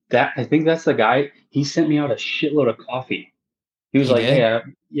think that's the guy. He sent me out a shitload of coffee. He was like, did?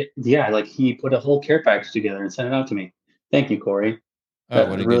 hey, like he put a whole care package together and sent it out to me. Thank you, Corey. That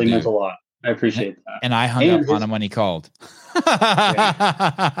really meant a lot. I appreciate that. And I hung up on him when he called.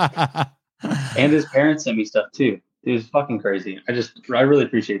 And his parents sent me stuff too. It was fucking crazy. I really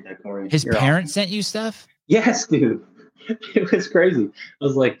appreciate that, Corey. His parents sent you stuff? Yes, dude. It was crazy. I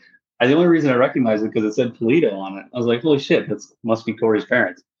was like, the only reason I recognized it because it said Toledo on it. I was like, holy shit, that must be Corey's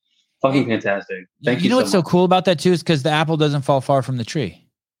parents. Fucking fantastic. Thank you. You know what's so cool about that too is because the apple doesn't fall far from the tree.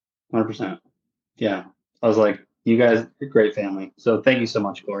 100%. Yeah. I was like, you guys are a great family. So thank you so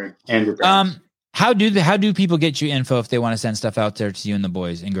much, Corey, and your parents. How do people get you info if they want to send stuff out there to you and the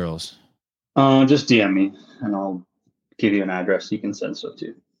boys and girls? Just DM me and I'll give you an address you can send stuff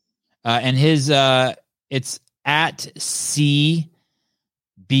to. And his it's at C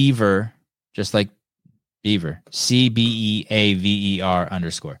Beaver, just like Beaver, CBEAVER_.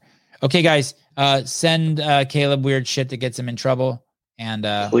 Okay, guys, send Caleb weird shit that gets him in trouble. And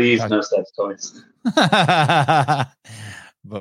please no sex toys.